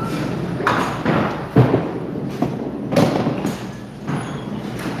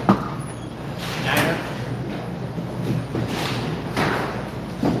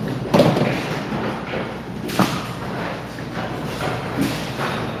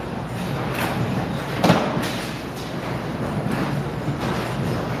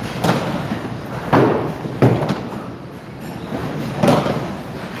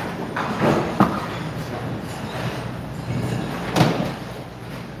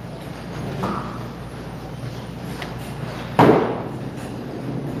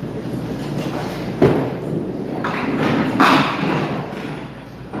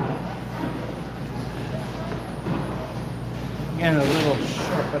 Again, a little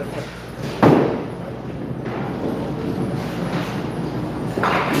short, but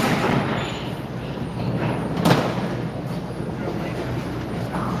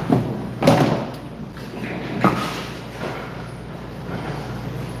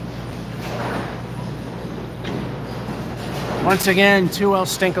once again, 2L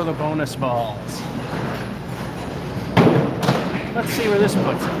Stinkle the bonus balls. Let's see where this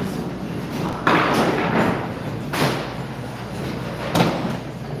puts us.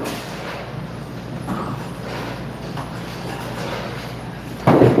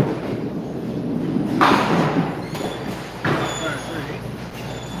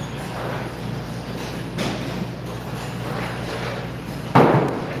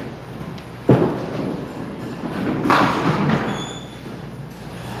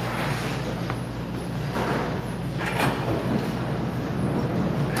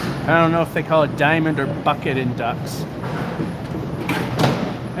 I don't know if they call it diamond or bucket in ducks.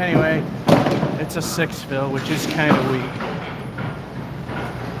 Anyway, it's a 6 fill, which is kind of weak.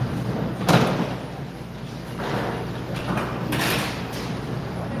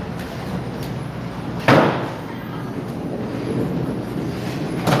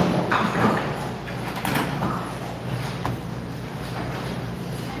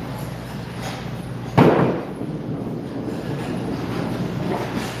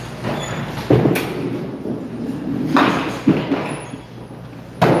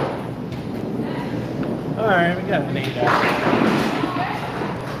 Alright, we got an 8 out.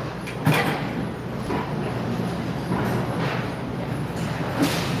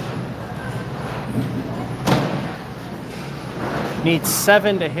 Needs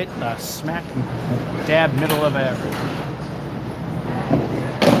 7 to hit the smack dab middle of average.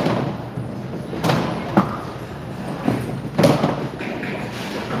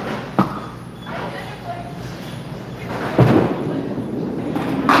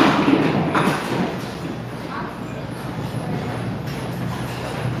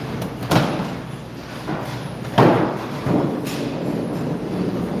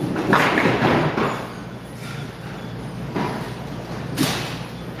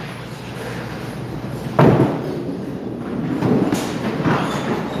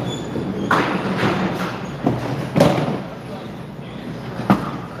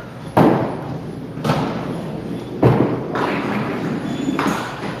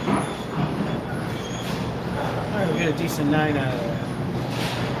 Get a decent 9 out of there.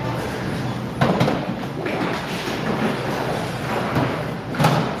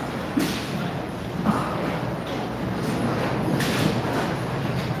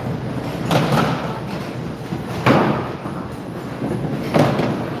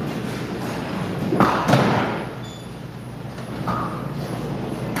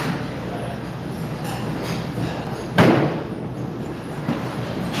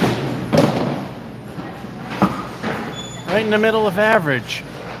 Right in the middle of average.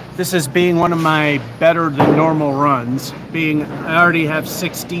 This is being one of my better than normal runs. I already have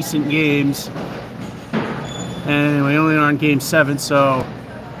 6 decent games. And we only are on game 7, so,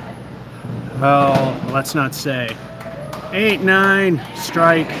 well, let's not say. 8, 9,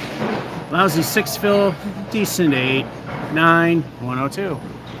 strike. Lousy 6 fill, decent 8, 9, 102.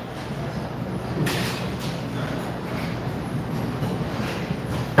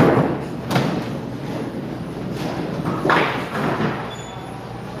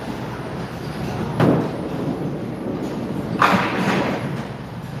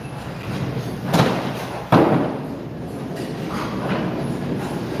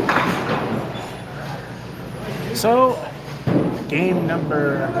 So, game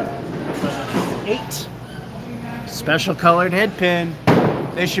number 8, special colored head pin.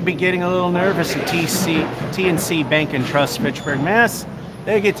 They should be getting a little nervous at TNC Bank and Trust, Fitchburg, Mass.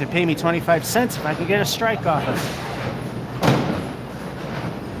 They get to pay me 25 cents if I can get a strike off us.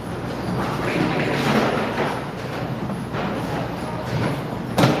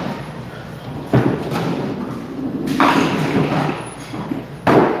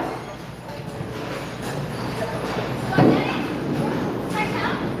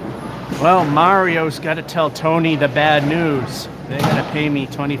 Well, Mario's got to tell Tony the bad news. They got to pay me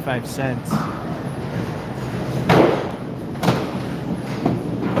 25 cents.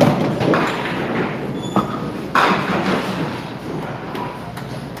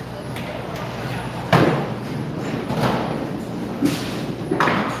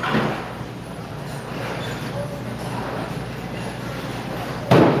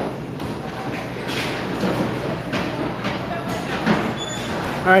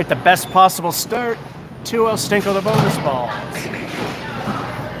 All right, the best possible start. 2L Stinkle the bonus balls.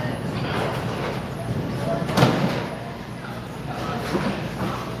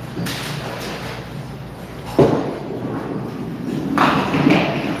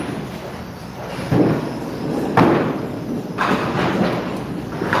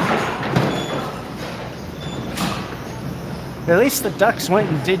 At least the ducks went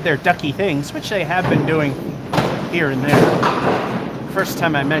and did their ducky things, which they have been doing here and there. First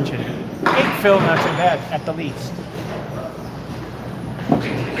time I mentioned it. 8 fill, not too bad, at the least.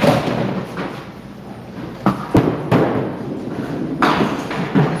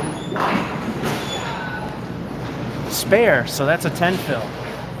 Spare, so that's a 10 fill.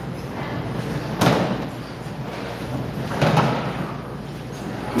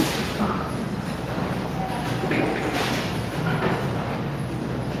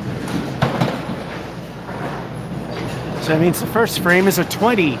 So that means the first frame is a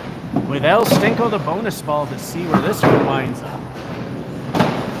 20 with El Stinko the bonus ball to see where this one winds up.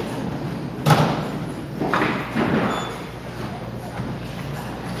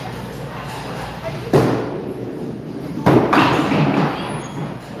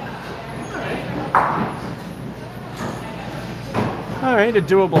 All right, a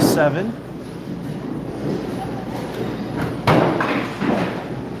doable 7.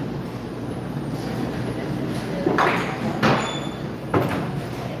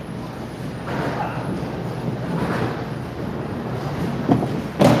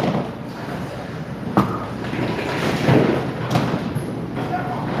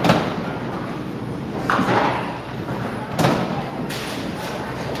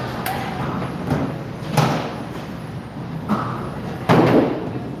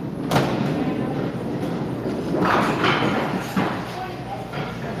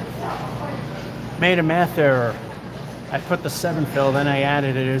 Made a math error. I put the 7 fill, then I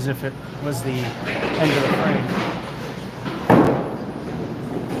added it as if it was the end of the frame.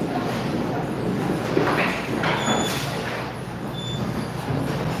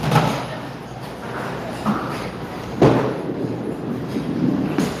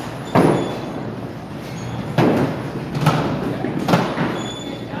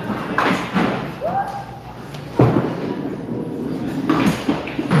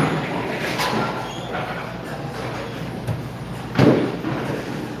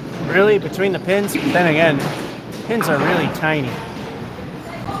 Really, between the pins, but then again, pins are really tiny.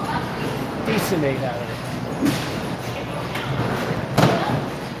 Decent 8 out of it.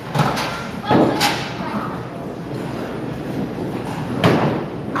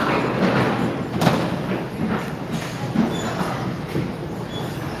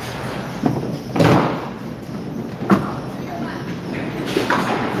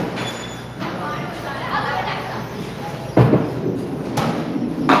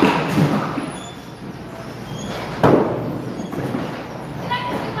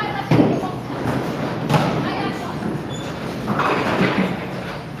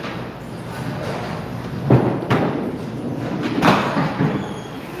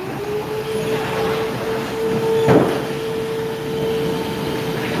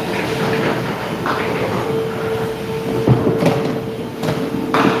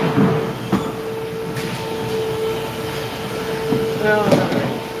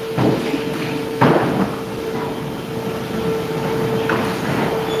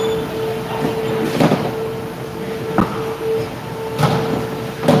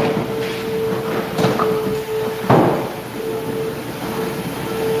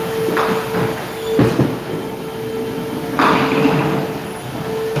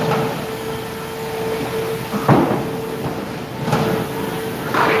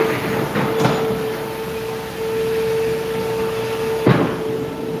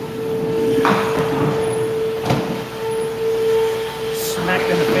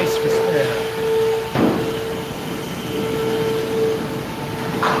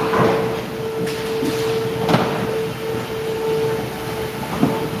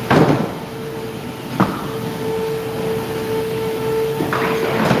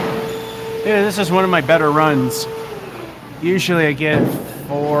 Yeah, this is one of my better runs. Usually I get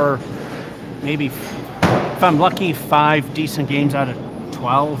 4, maybe, if I'm lucky, 5 decent games out of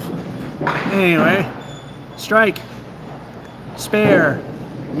 12. Anyway, strike, spare,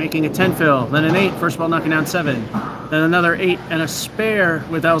 making a 10 fill, then an 8, first ball knocking down 7, then another 8 and a spare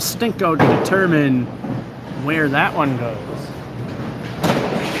with El Stinko to determine where that one goes.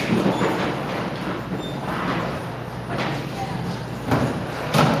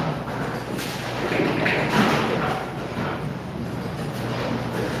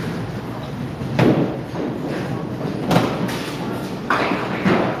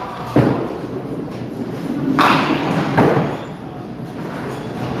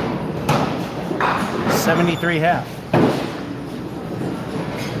 $73.5.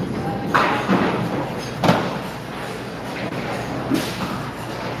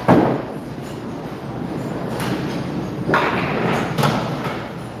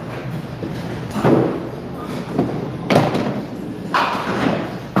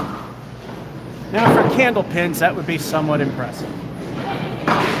 candle pins, that would be somewhat impressive.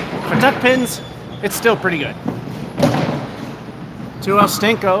 For duck pins, it's still pretty good. 2 El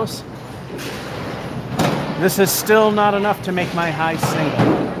Stinkos. This is still not enough to make my high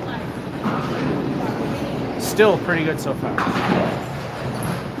single. Still pretty good so far.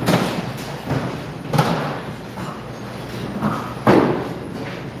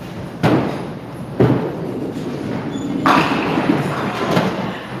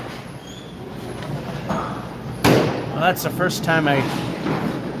 Well, that's the first time I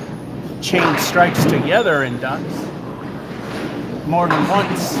chained strikes together in ducks. More than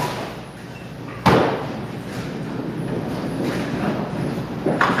once.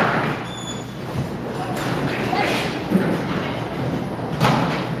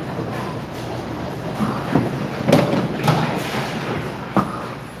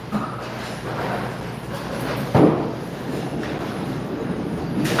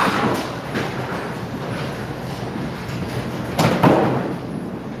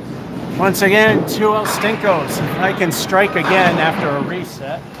 Once again, 2 El Stinkos. If I can strike again after a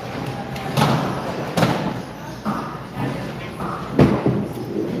reset.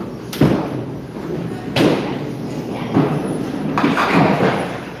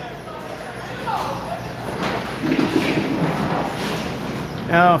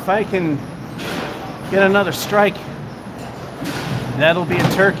 Now, if I can get another strike, that'll be a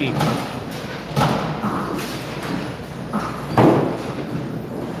turkey.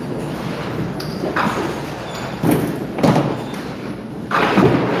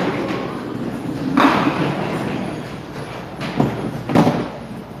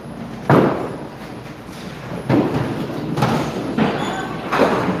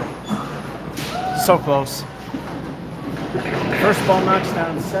 So close. First ball knocks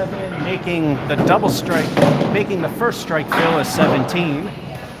down 7, making the double strike, making the first strike feel as 17.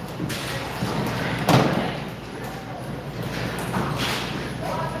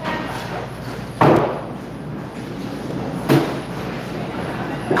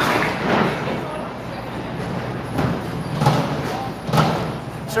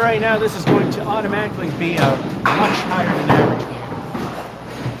 So right now this is going to automatically be a much higher than average game.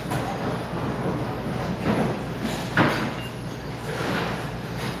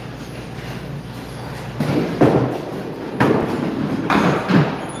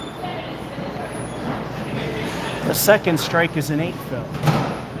 The second strike is an 8 fill.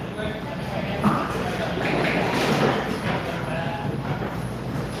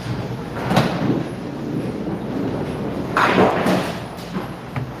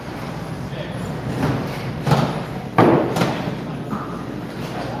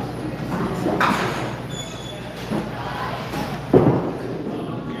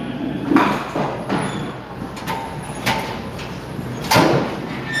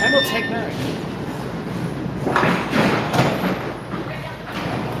 And we'll take that.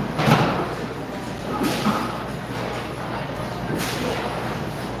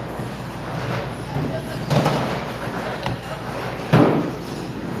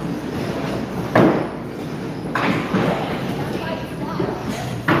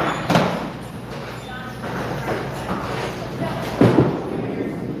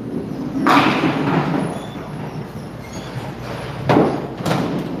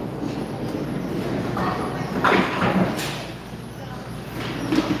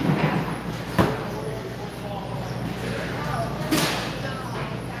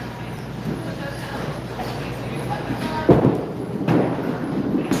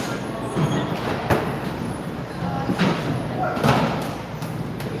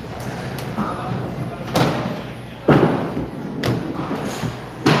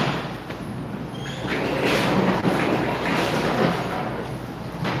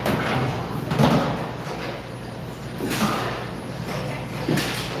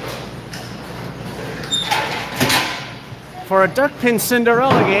 For a duck pin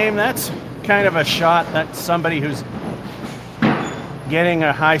Cinderella game, that's kind of a shot that somebody who's getting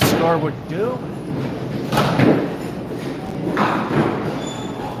a high score would do.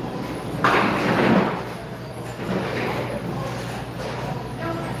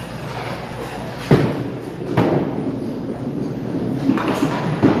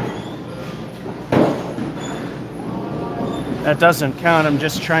 That doesn't count. I'm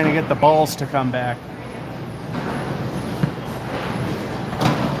just trying to get the balls to come back.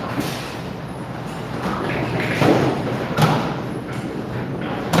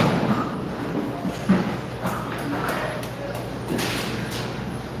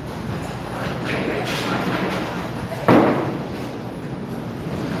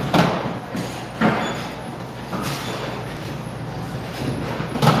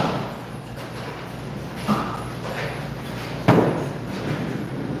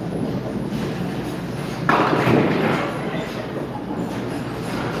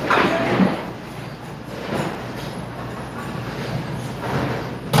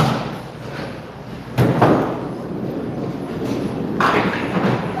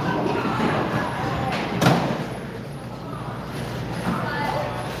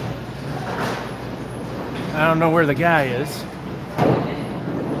 I don't know where the guy is.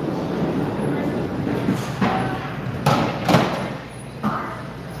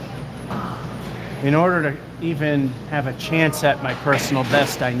 In order to even have a chance at my personal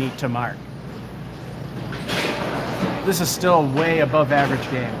best, I need to mark. This is still way above average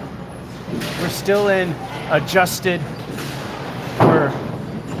game. We're still in adjusted for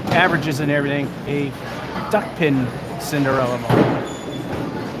averages and everything, a duck pin Cinderella moment.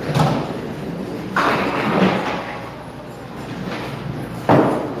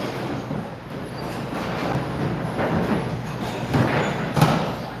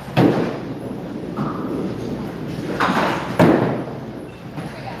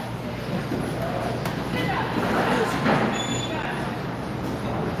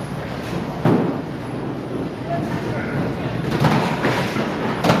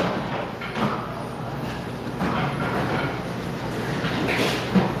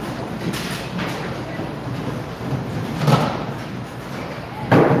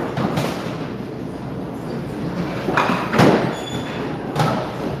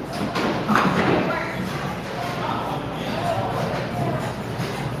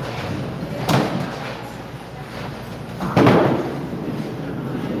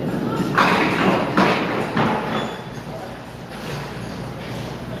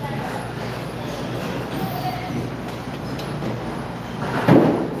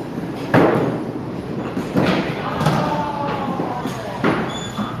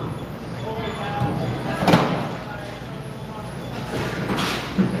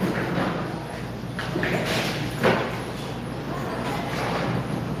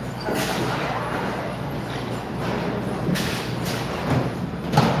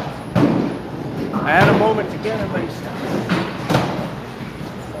 I had a moment to get it, but he stopped.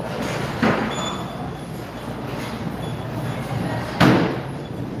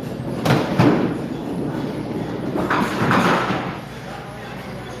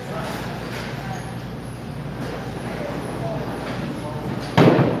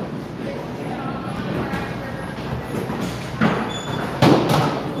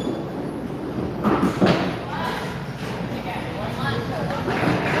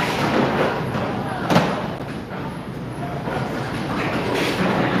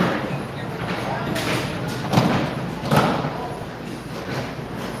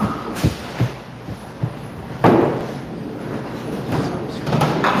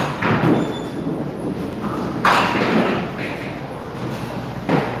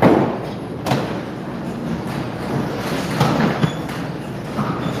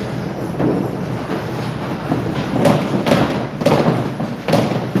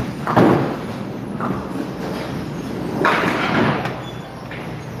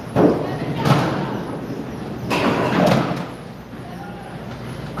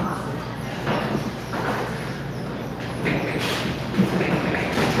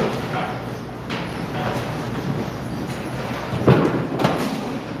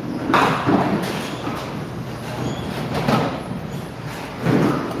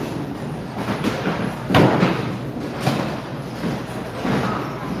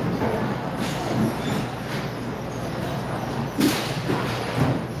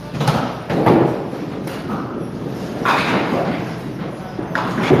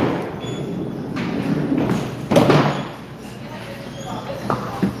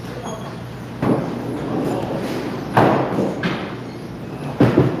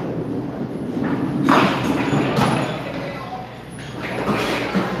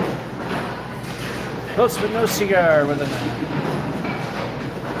 Close but no cigar with a knife.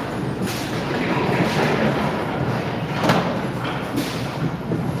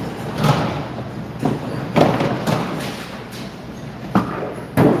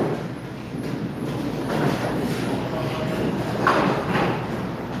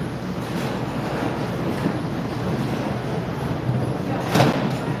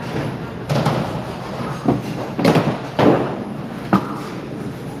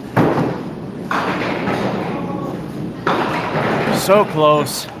 So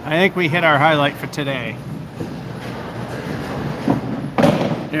close. I think we hit our highlight for today.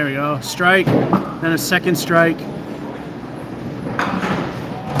 There we go. Strike, then a second strike.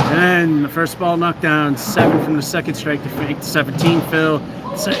 And then the first ball knocked down, 7 from the second strike to make 17 fill.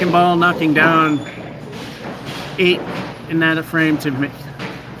 Second ball knocking down 8 in that frame to make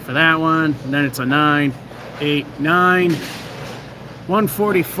for that one. And then it's a 9, 8, 9,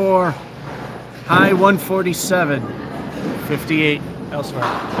 144, high 147. 58 elsewhere.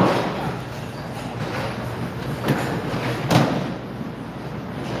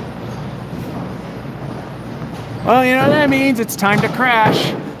 Well, you know what that means? It's time to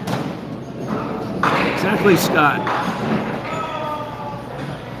crash. Exactly, Scott.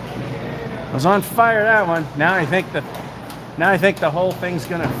 I was on fire that one. Now I think the whole thing's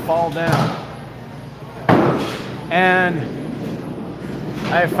gonna fall down. And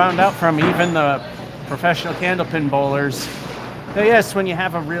I found out from even the professional candlepin bowlers that yes, when you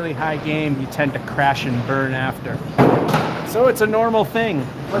have a really high game, you tend to crash and burn after. So it's a normal thing.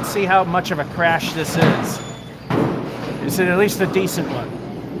 Let's see how much of a crash this is. Is it at least a decent one?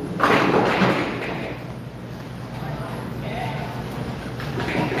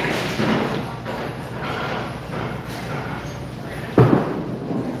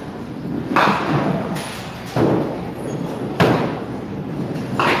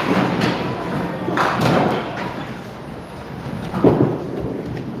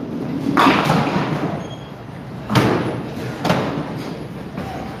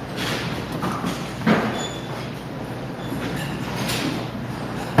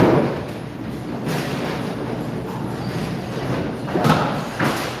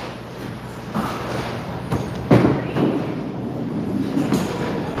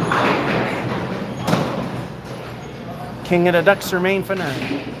 King of the Ducks remain for now.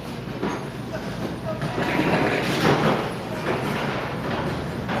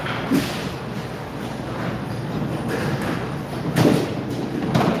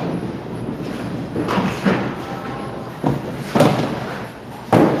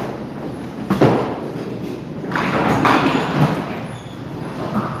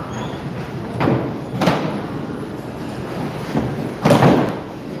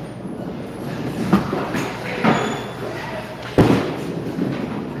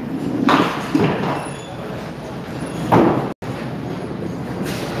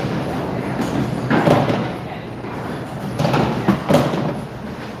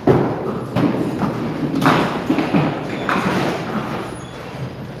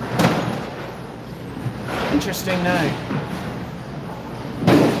 Interesting night.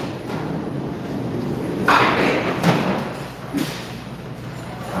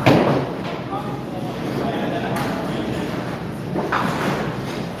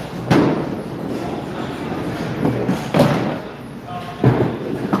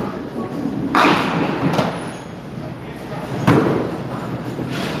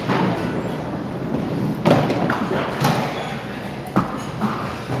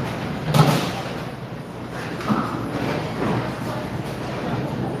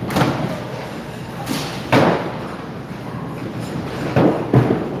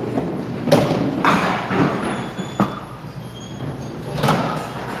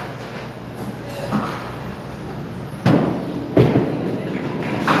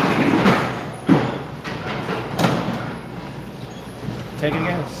 Take a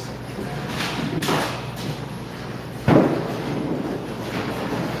guess.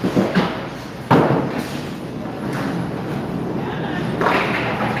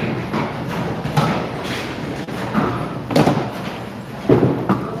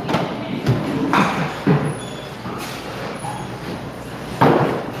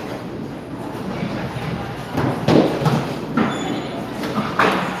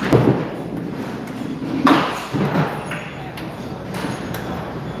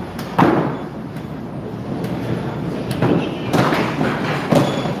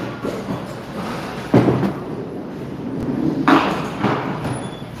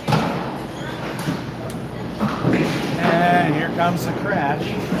 Comes the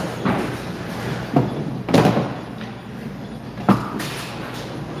crash.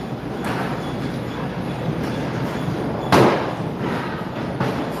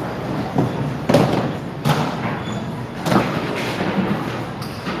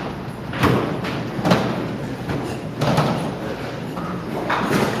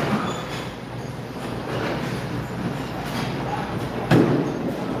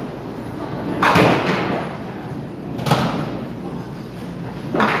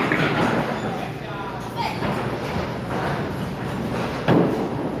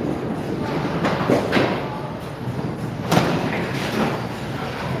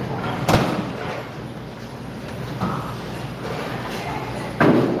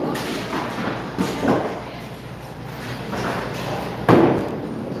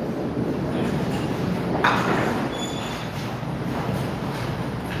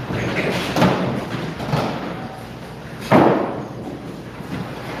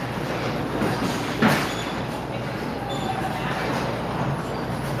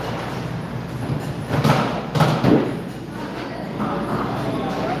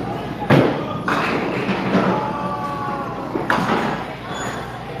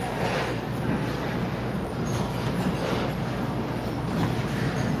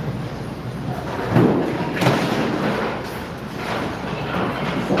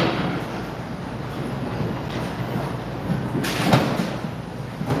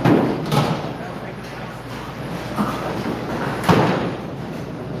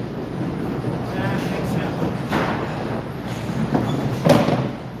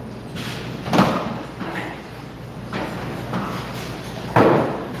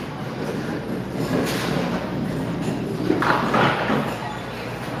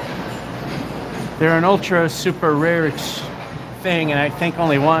 They're an ultra super rare thing, and I think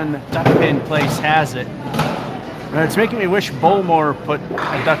only one DUCKPIN place has it. But it's making me wish Bullmore put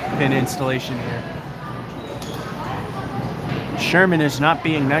a DUCKPIN installation here. Sherman is not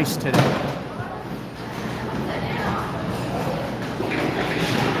being nice today.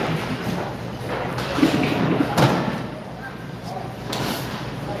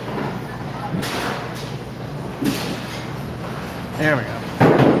 There we go.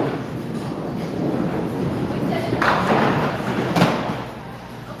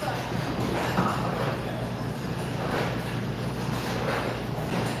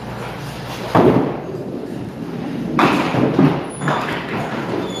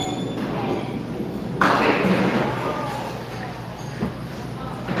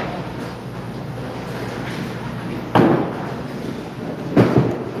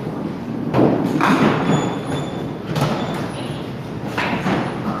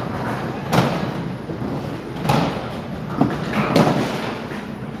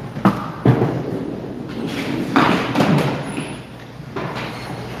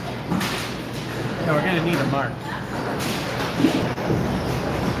 We're going to need a mark.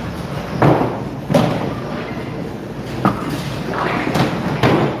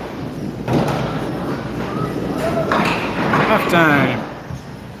 Half time.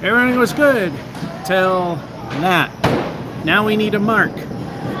 Everything was good till that. Now we need a mark.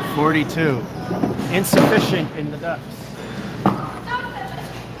 42. Insufficient in the Ducks.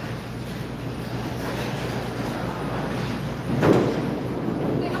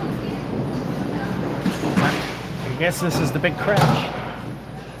 I guess this is the big crash.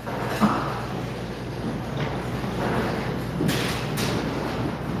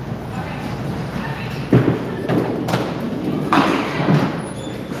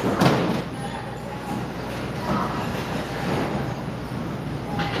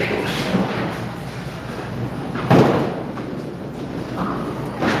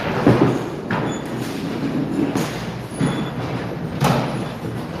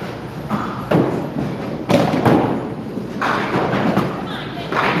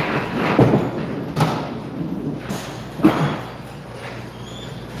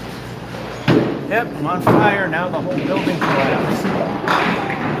 Yep, I'm on fire. Now the whole building collapsed.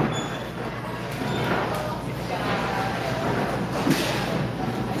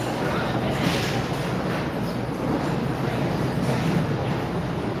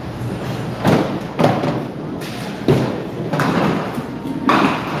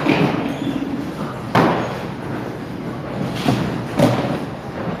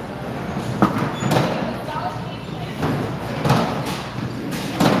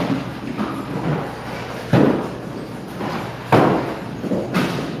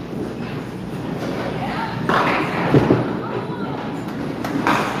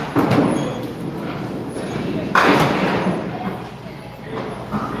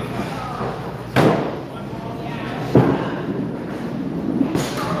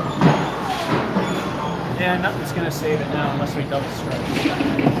 Yeah, nothing's going to save it now unless we double strike.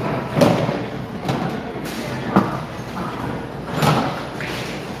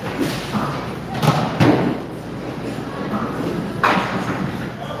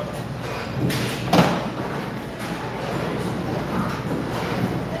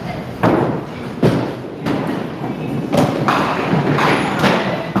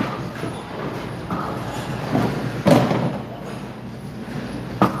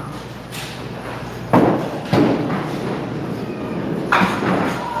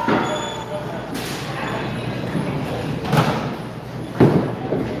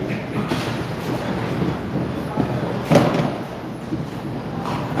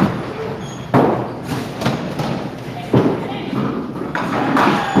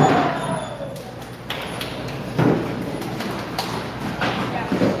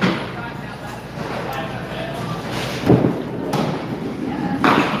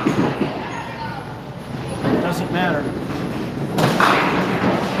 Doesn't matter.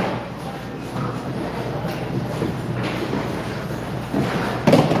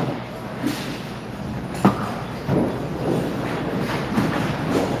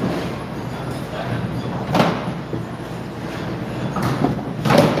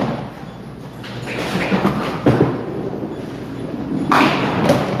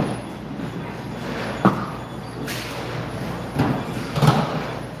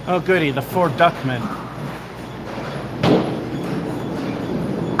 Oh goody, the 4 Duckmen.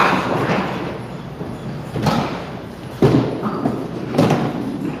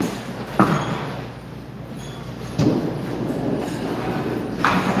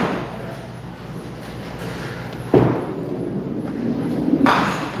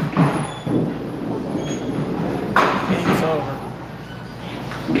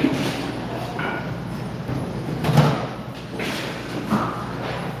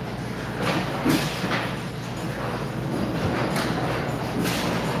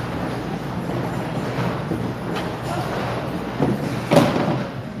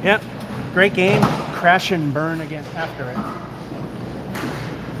 Yep, great game. Crash and burn again after it.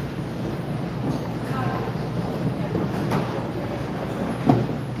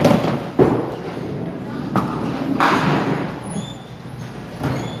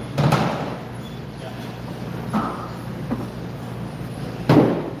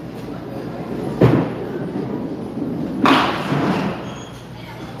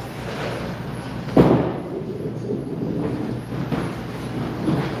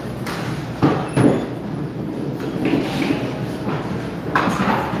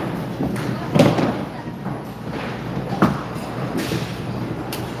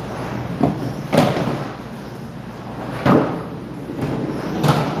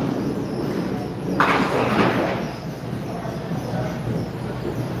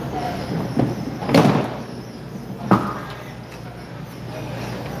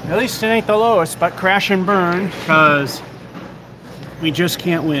 At least it ain't the lowest, but crash and burn, because we just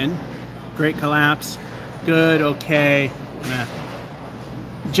can't win. Great collapse. Good, okay. Nah.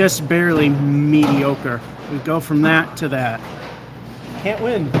 Just barely mediocre. We go from that to that. Can't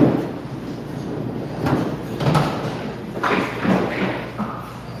win.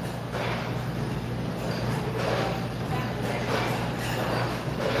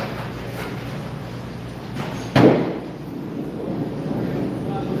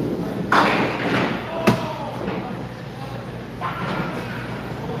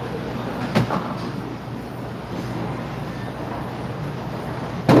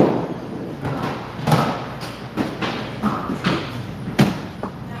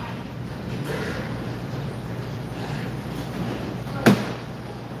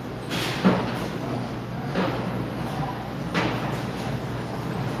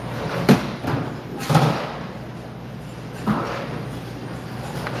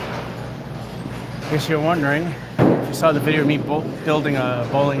 In case you're wondering, if you saw the video of me building a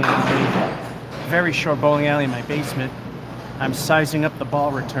bowling alley, very short bowling alley in my basement, I'm sizing up the ball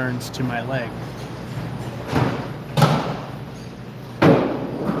returns to my leg.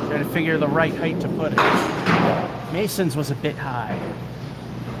 Trying to figure the right height to put it. Mason's was a bit high.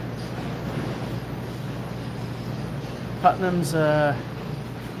 Putnam's, I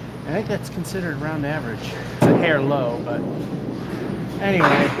think that's considered around average. It's a hair low, but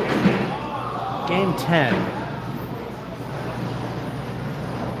anyway. Game 10.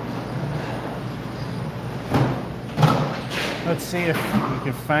 Let's see if we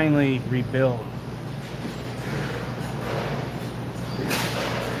can finally rebuild.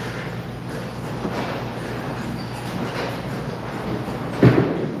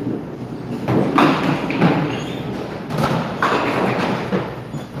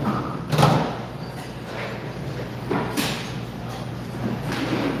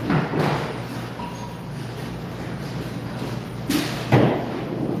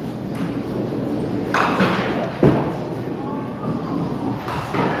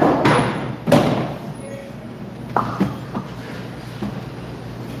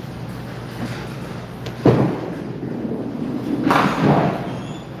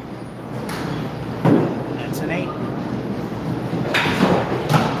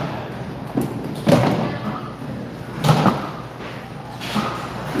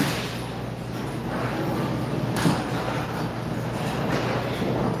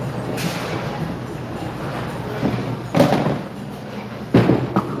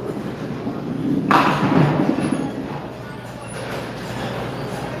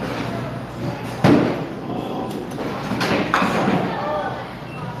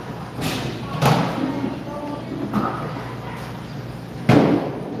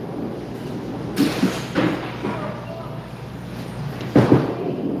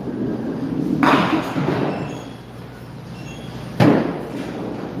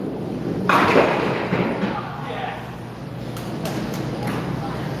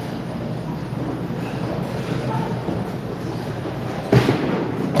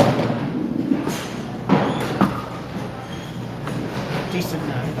 Decent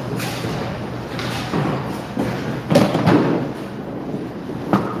night.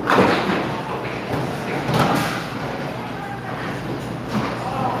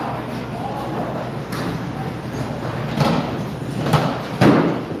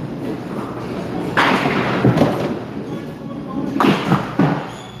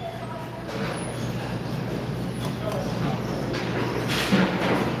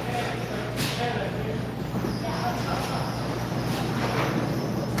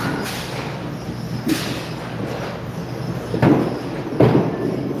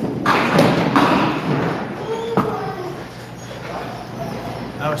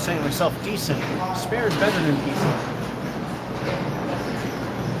 I was saying to myself, decent. Spare is better than decent.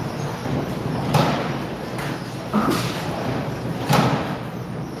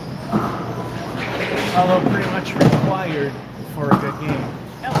 Although pretty much required for a good game.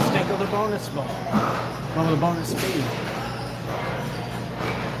 Now let's take the bonus ball. One with a bonus speed.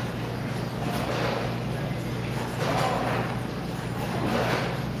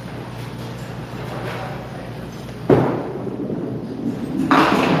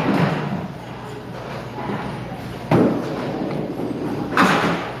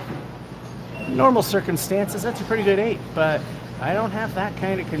 Normal circumstances, that's a pretty good 8, but I don't have that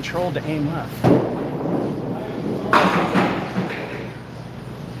kind of control to aim left.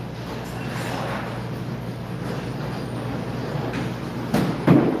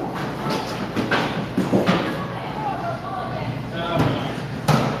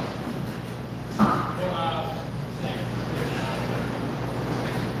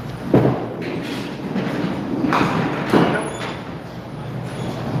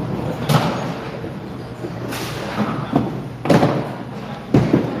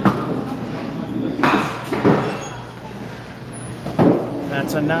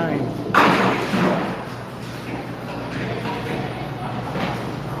 That's a 9.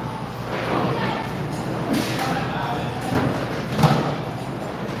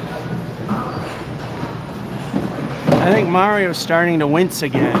 I think Mario's starting to wince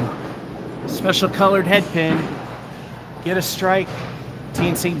again. Special colored head pin. Get a strike.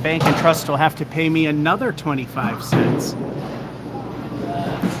 TNC Bank and Trust will have to pay me another 25 cents.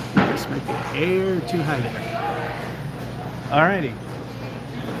 This might be a hair too high there. Alrighty.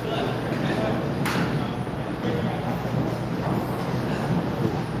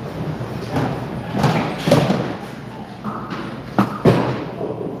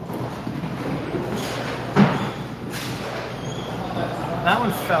 That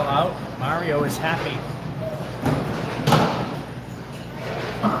one fell out. Mario is happy.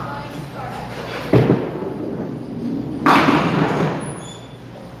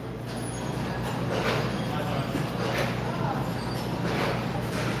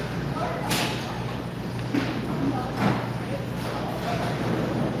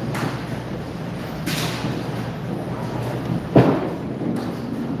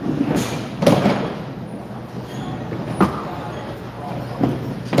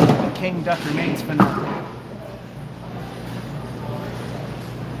 King Duck remains phenomenal.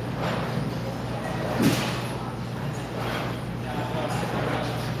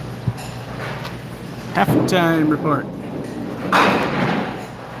 Half-time report.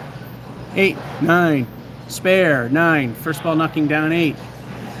 8, 9, spare, 9. First ball knocking down 8.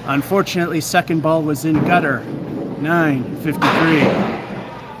 Unfortunately, second ball was in gutter. 9-53.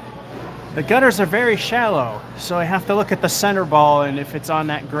 The gutters are very shallow, so I have to look at the center ball and if it's on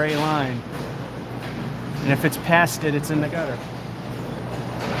that gray line. And if it's past it, it's in the gutter.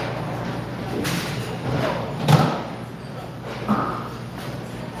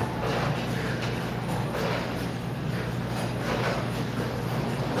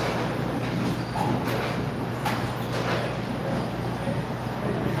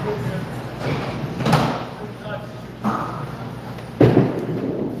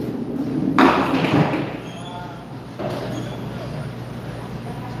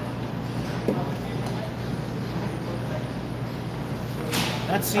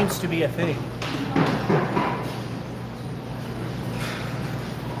 That seems to be a thing.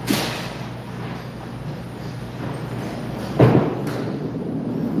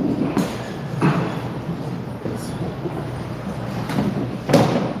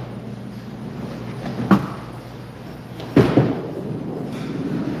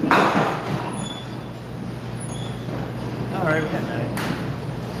 All right, we got that.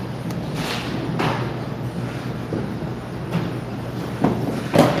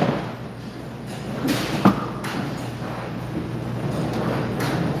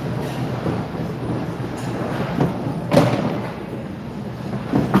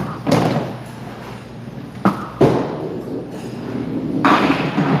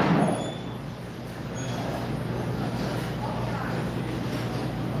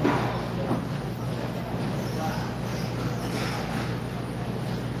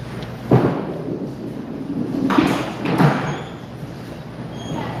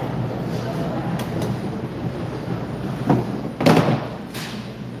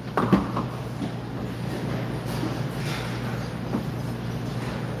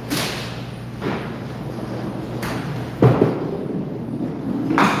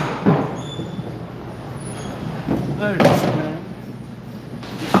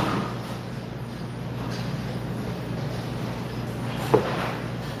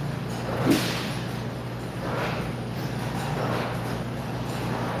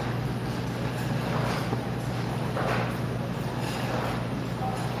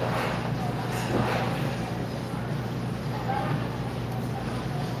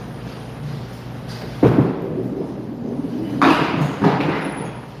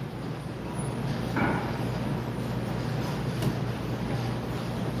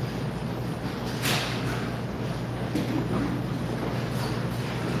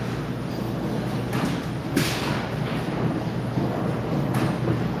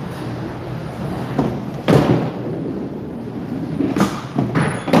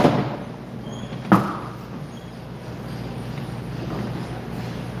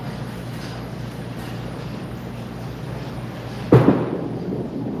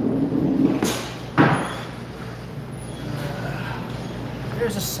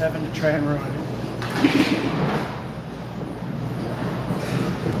 There's a 7 to try and ruin it.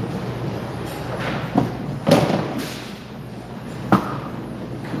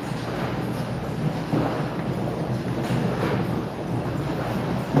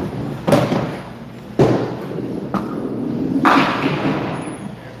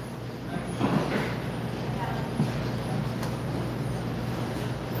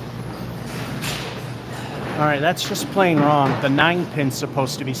 All right, that's just plain wrong. The 9 pin's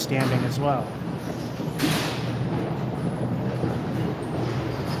supposed to be standing as well.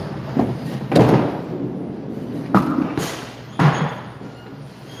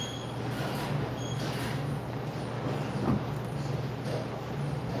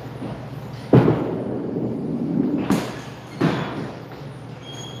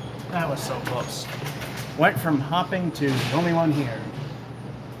 That was so close. Went from hopping to the only one here.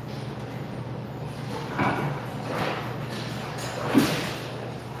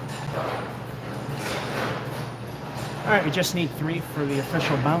 All right, we just need 3 for the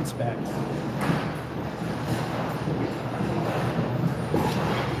official bounce back.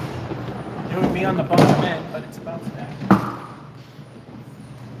 It would be on the bottom end, but it's a bounce back.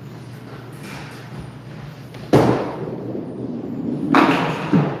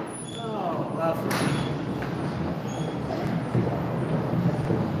 Oh, lovely.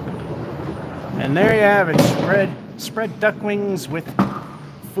 And there you have it, spread duck wings with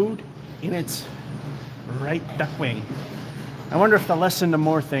food in its right duck wing. I wonder if the less into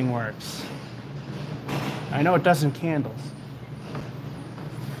more thing works. I know it does in candles.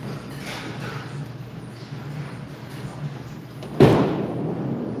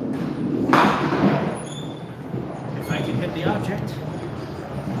 If I can hit the object.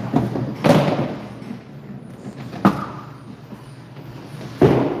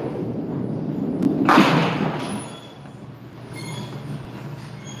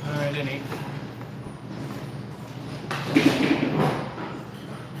 All right, an 8.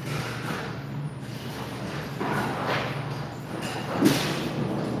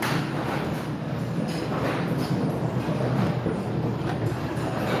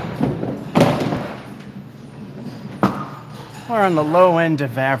 We're on the low end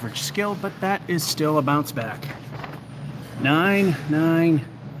of average skill, but that is still a bounce back. 9, 9,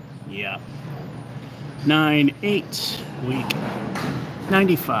 yeah. 9, 8, weak.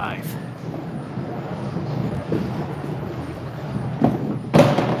 95.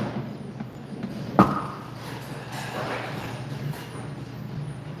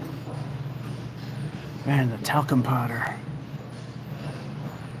 Man, the talcum powder.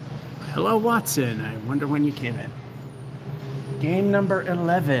 Hello, Watson. I wonder when you came in. Game number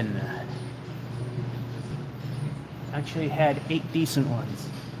 11. Actually had 8 decent ones.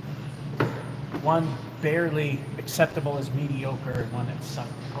 One barely acceptable as mediocre, and one that sucked.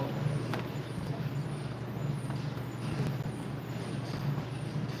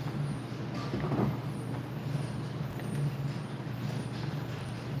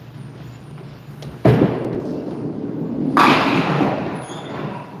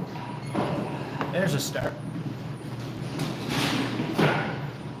 There's a start.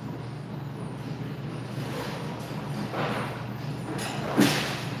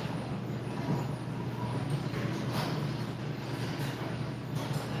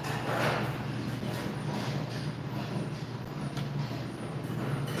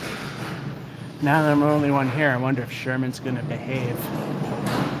 Now that I'm the only one here, I wonder if Sherman's going to behave.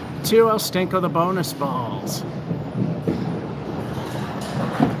 2, I'll Stinko the bonus balls.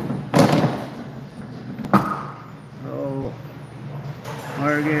 Oh,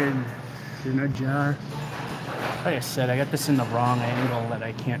 Morgan, in a jar. Like I said, I got this in the wrong angle that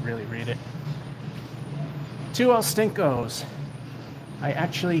I can't really read it. 2 El Stinkos. I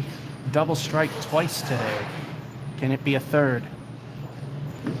actually double strike twice today. Can it be a third?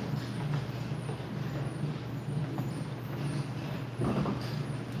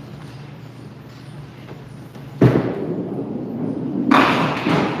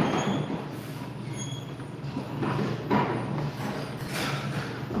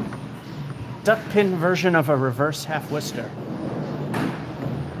 Duck pin version of a reverse half Worcester.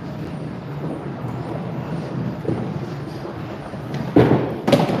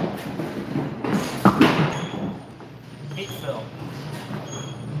 Fill.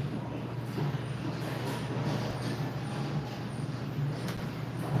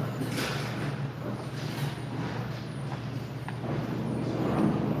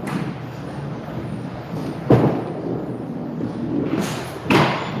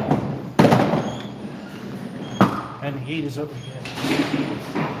 And heat is what we get.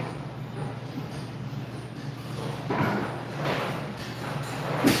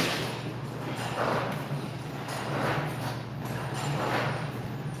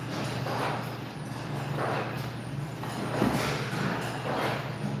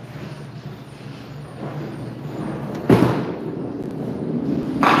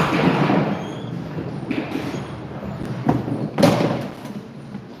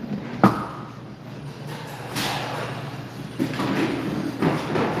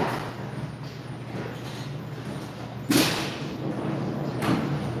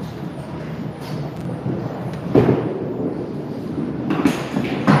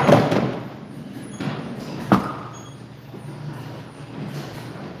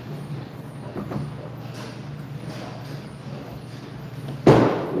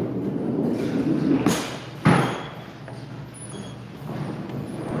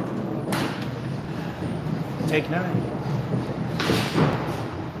 Take 9.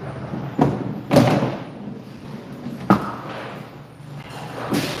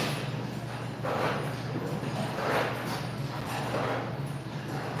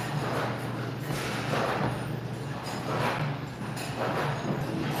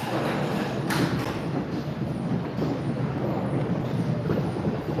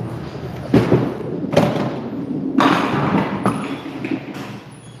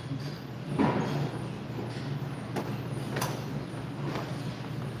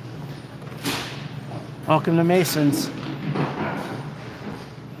 Welcome to Masons.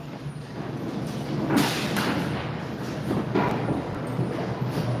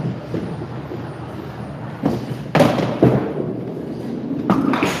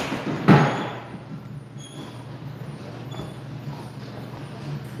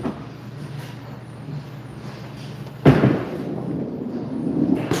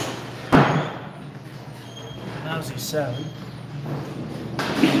 Lousy 7.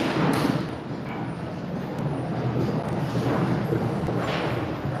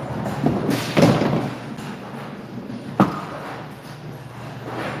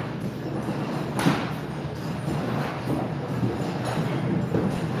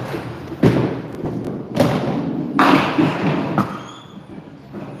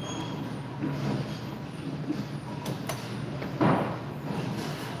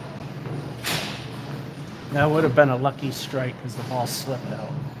 That would have been a lucky strike because the ball slipped out.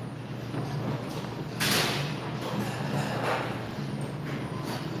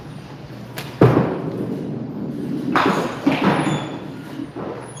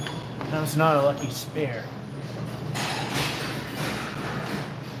 That was not a lucky spare.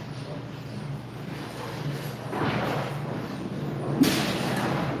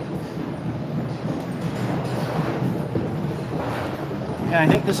 Yeah, I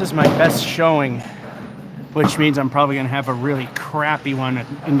think this is my best showing, which means I'm probably going to have a really crappy one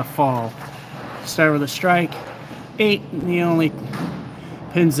in the fall. Start with a strike. 8, the only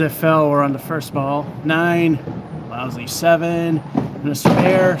pins that fell were on the first ball. 9, lousy 7, and a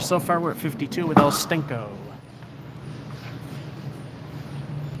spare. So far we're at 52 with El Stinko.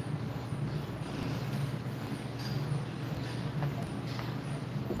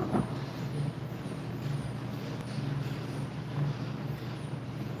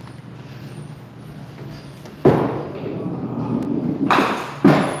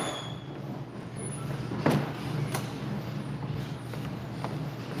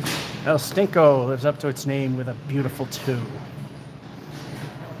 El Stinko lives up to its name with a beautiful 2.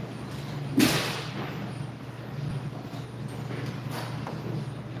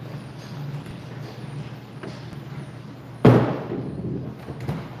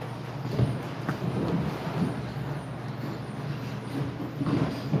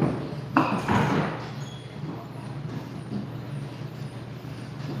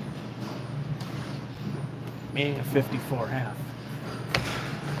 Meaning a 54.5.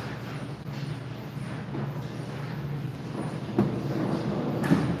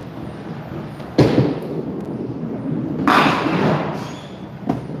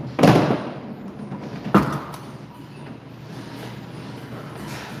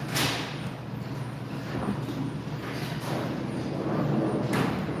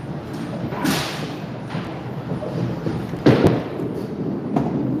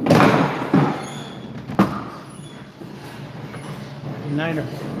 Niner.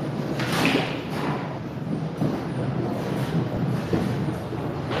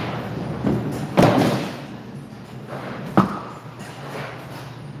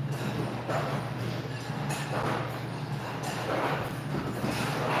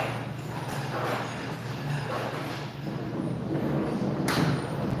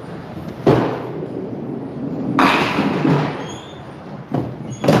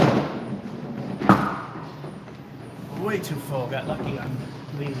 Way too full, got lucky on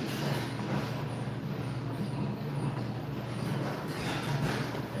lead.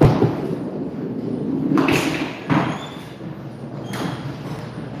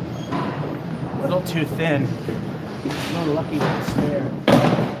 A little too thin. A little lucky with the spare.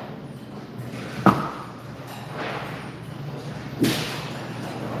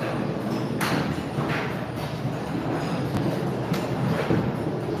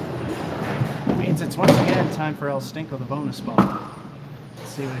 It's once again time for El Stinko, the bonus ball. Let's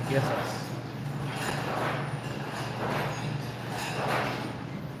see what it gives us.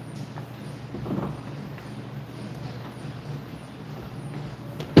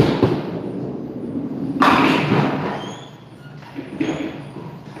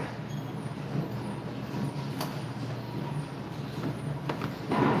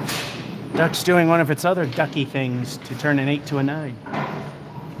 Duck's doing one of its other ducky things to turn an 8 to a 9.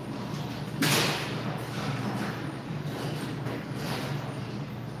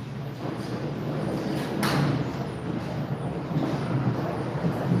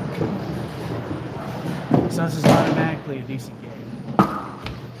 So this is automatically a decent game.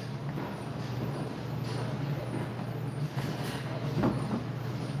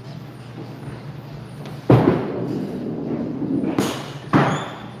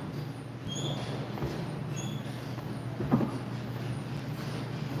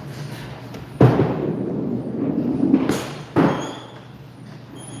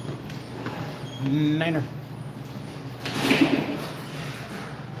 Niner.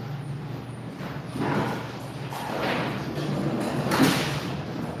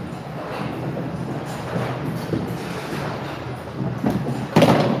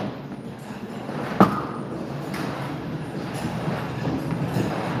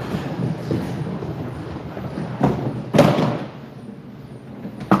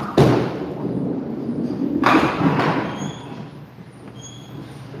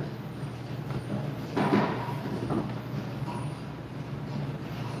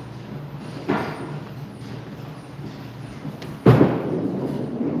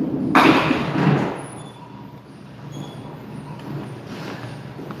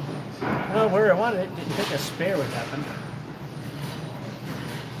 Well, where I wanted it, didn't think a spare would happen.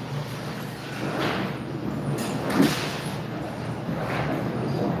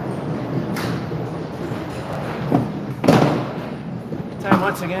 Time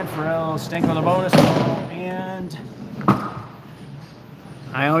once again for El Stanko the bonus ball, and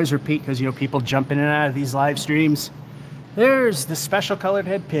I always repeat because people jump in and out of these live streams. There's the special colored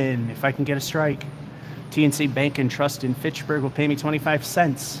head pin. If I can get a strike, TNC Bank and Trust in Fitchburg will pay me 25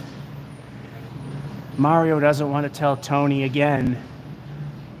 cents. Mario doesn't want to tell Tony again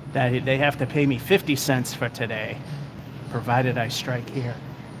that they have to pay me 50 cents for today, provided I strike here.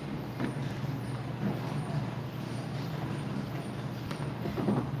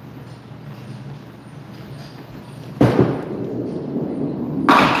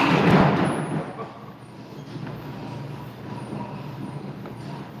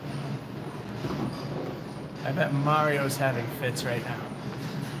 I bet Mario's having fits right now.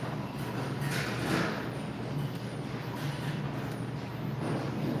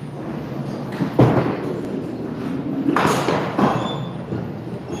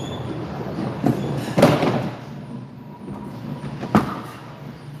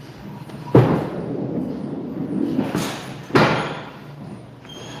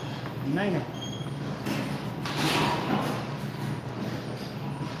 Niner.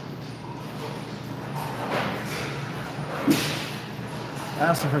 I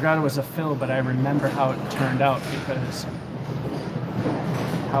also forgot it was a fill, but I remember how it turned out because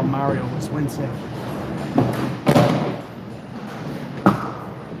how Mario was wincing.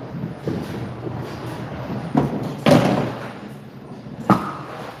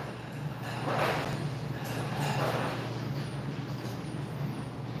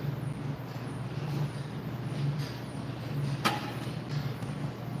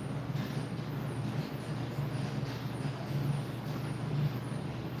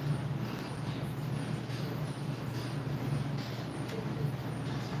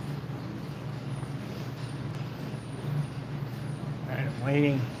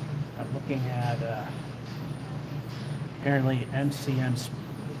 Waiting. I'm looking at apparently MCM's.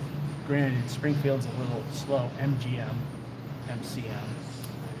 Granted, Springfield's a little slow. MGM, MCM.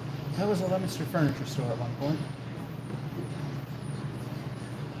 That was a Leominster furniture store at one point.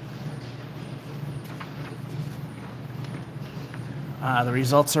 The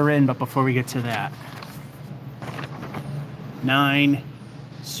results are in, but before we get to that, 9,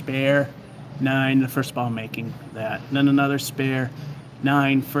 spare, 9, the first ball making that. Then another spare,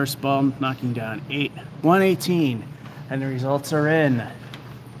 9, first ball knocking down 8, 118, and the results are in.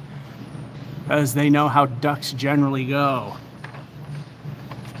 Because they know how ducks generally go.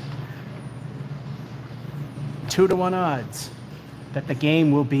 2-to-1 odds that the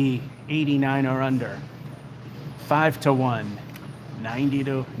game will be 89 or under. 5-to-1, 90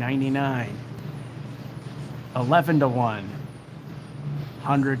 to 99. 11-to-1,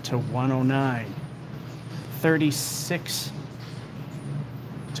 100 to 109. 36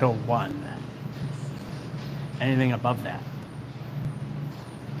 to 1. Anything above that.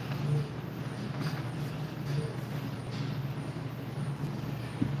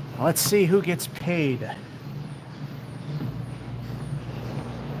 Let's see who gets paid.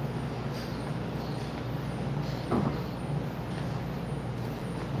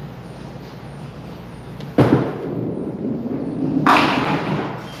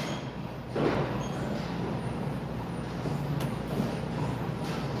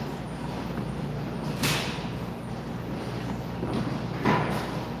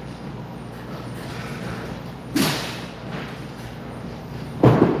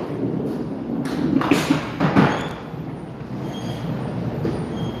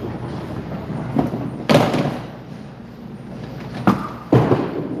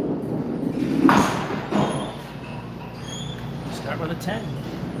 10.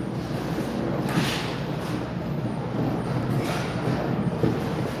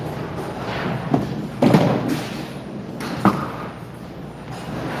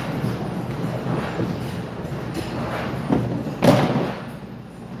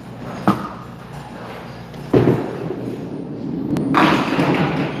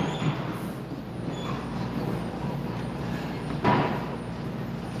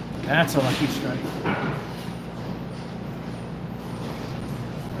 That's a lucky strike.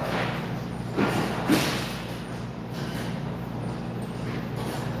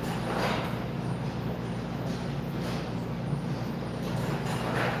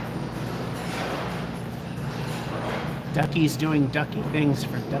 Ducky's doing ducky things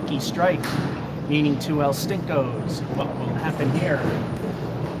for ducky strike, meaning 2 El Stinkos. What will happen here?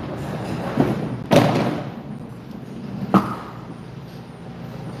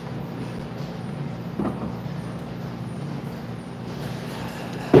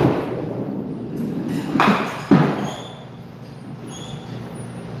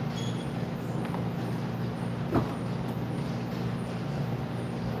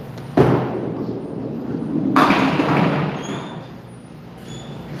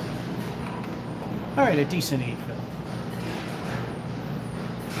 All right, a decent 8 fill.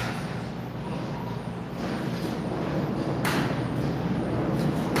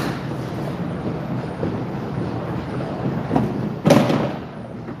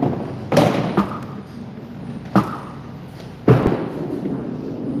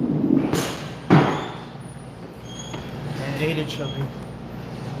 And 8 it shall be.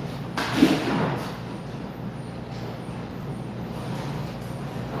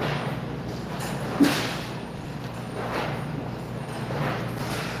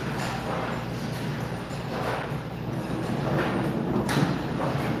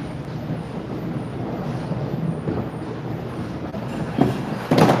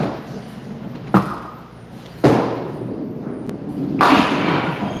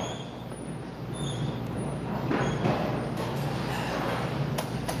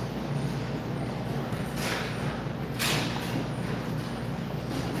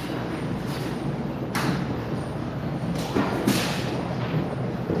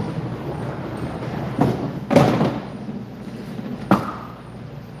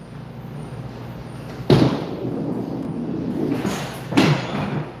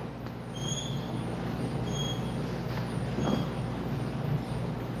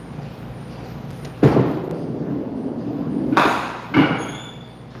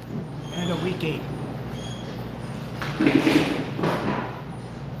 Week 8.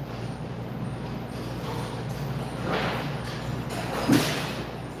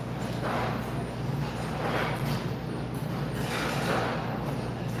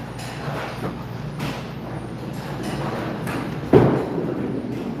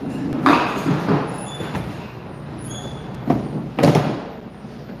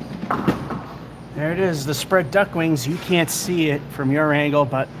 There it is, the spread duck wings. You can't see it from your angle,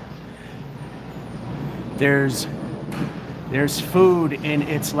 but there's food in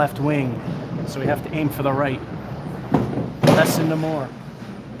its left wing, so we have to aim for the right. Less into more.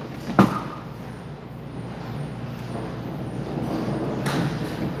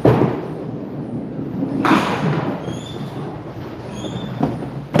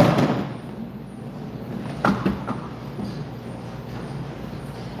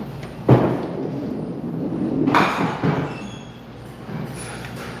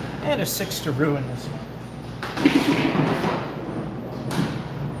 And a 6 to ruin this one.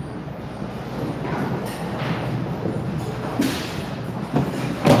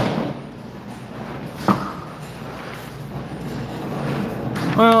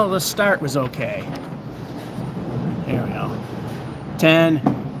 Well, the start was okay. Here we go. 10,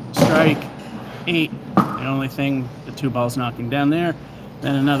 strike, 8. The only thing, the 2 balls knocking down there.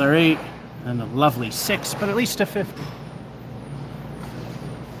 Then another 8, and a lovely 6, but at least a 50.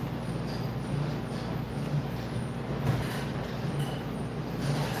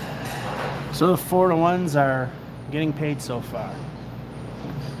 So the 4 to 1s are getting paid so far.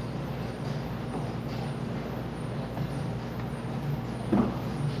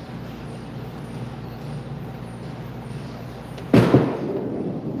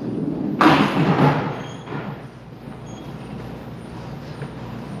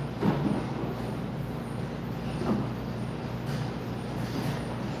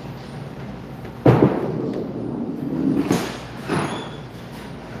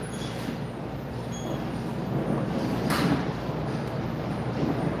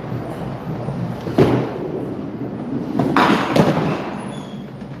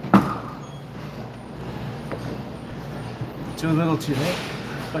 Too little, too late,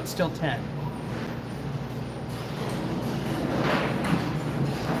 but still 10.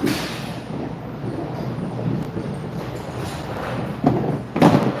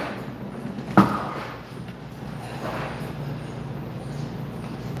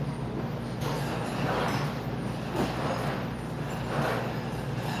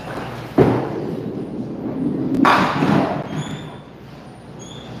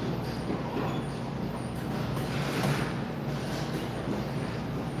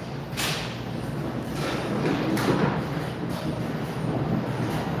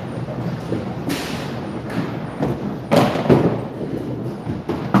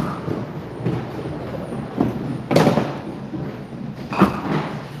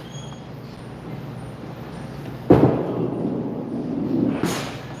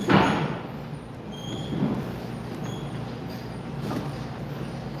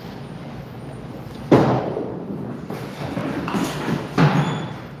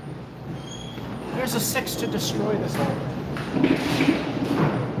 There's a 6 to destroy this whole thing.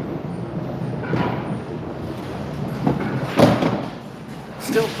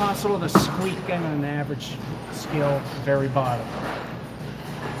 Still possible to squeak in an average skill very bottom.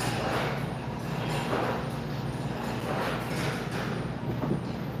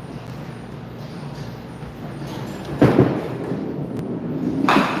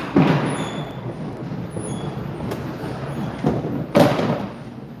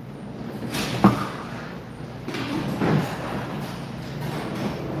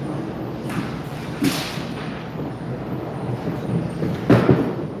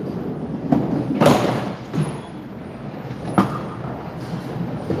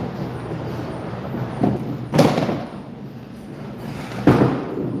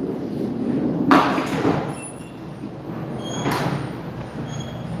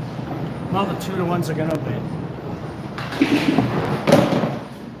 Well, the 2 to 1s are gonna win.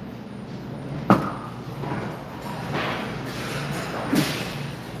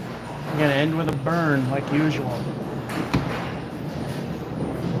 I'm gonna end with a burn like usual.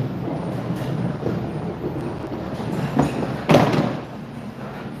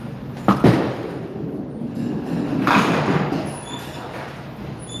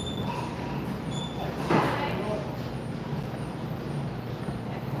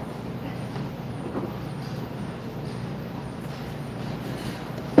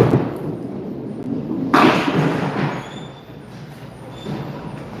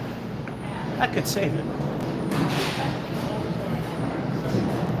 I could save it.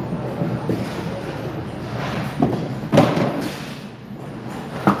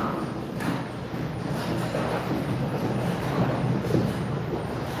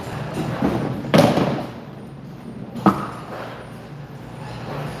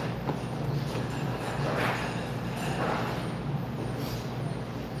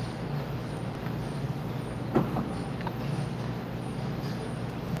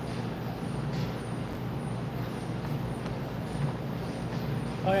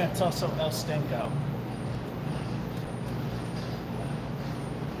 Oh yeah, it's also El Stinko.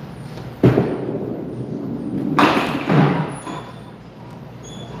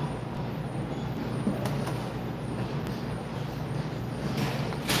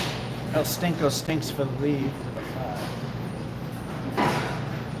 El Stinko stinks for the lead for the 5.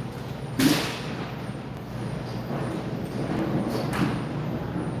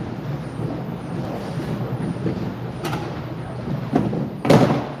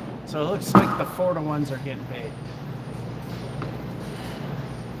 So it looks like the 4 to 1s are getting paid.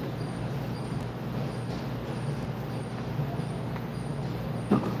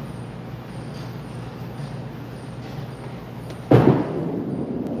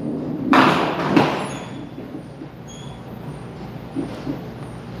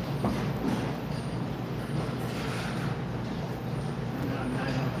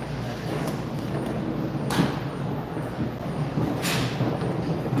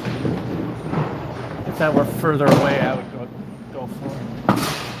 If that were further away, I would go for it.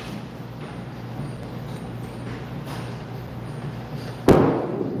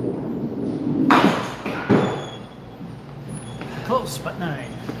 Close, but 9.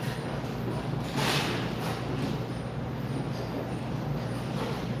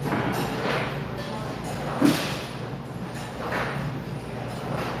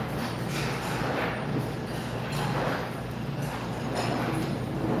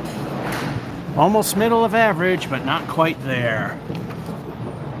 Almost middle of average, but not quite there.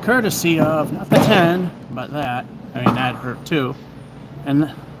 Courtesy of, not the 10, but that. I mean, that hurt too.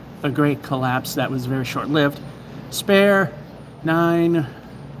 And the great collapse that was very short-lived. Spare, 9,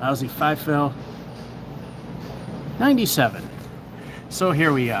 lousy 5 fill, 97. So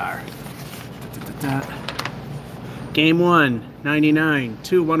here we are. Game 1, 99,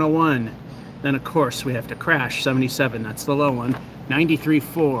 2, 101. Then of course we have to crash 77, that's the low one. 93,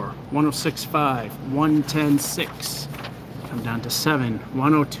 4, 106, 5, 110, 6. Come down to 7,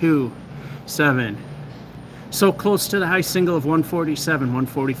 102, 7. So close to the high single of 147,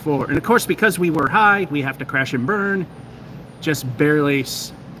 144. And of course, because we were high, we have to crash and burn. Just barely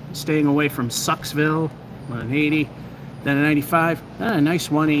staying away from Sucksville, 180. Then a 95, then a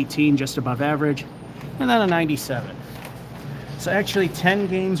nice 118, just above average. And then a 97. So actually 10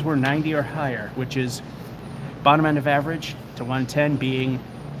 games were 90 or higher, which is bottom end of average to 110 being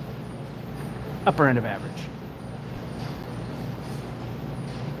upper end of average.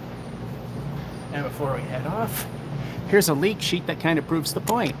 And before we head off, here's a league sheet that kind of proves the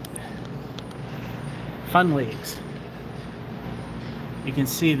point. Fun leagues. You can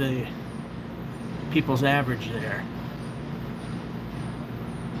see the people's average there.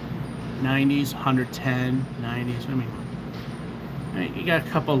 90s, 110, 90s. I mean, you got a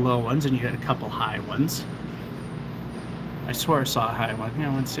couple low ones and you got a couple high ones. I swear I saw a high one. Yeah,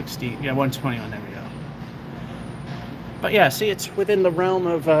 160. Yeah, 121. There we go. But yeah, see, it's within the realm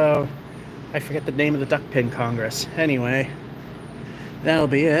of, I forget the name of the DUCKPIN Congress. Anyway, that'll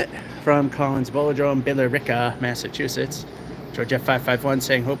be it from Collins Bowladrome, Billerica, Massachusetts. George F551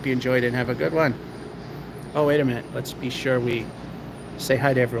 saying, hope you enjoyed it and have a good one. Oh, wait a minute. Let's be sure we say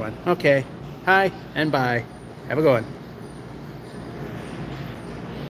hi to everyone. Okay. Hi and bye. Have a good one.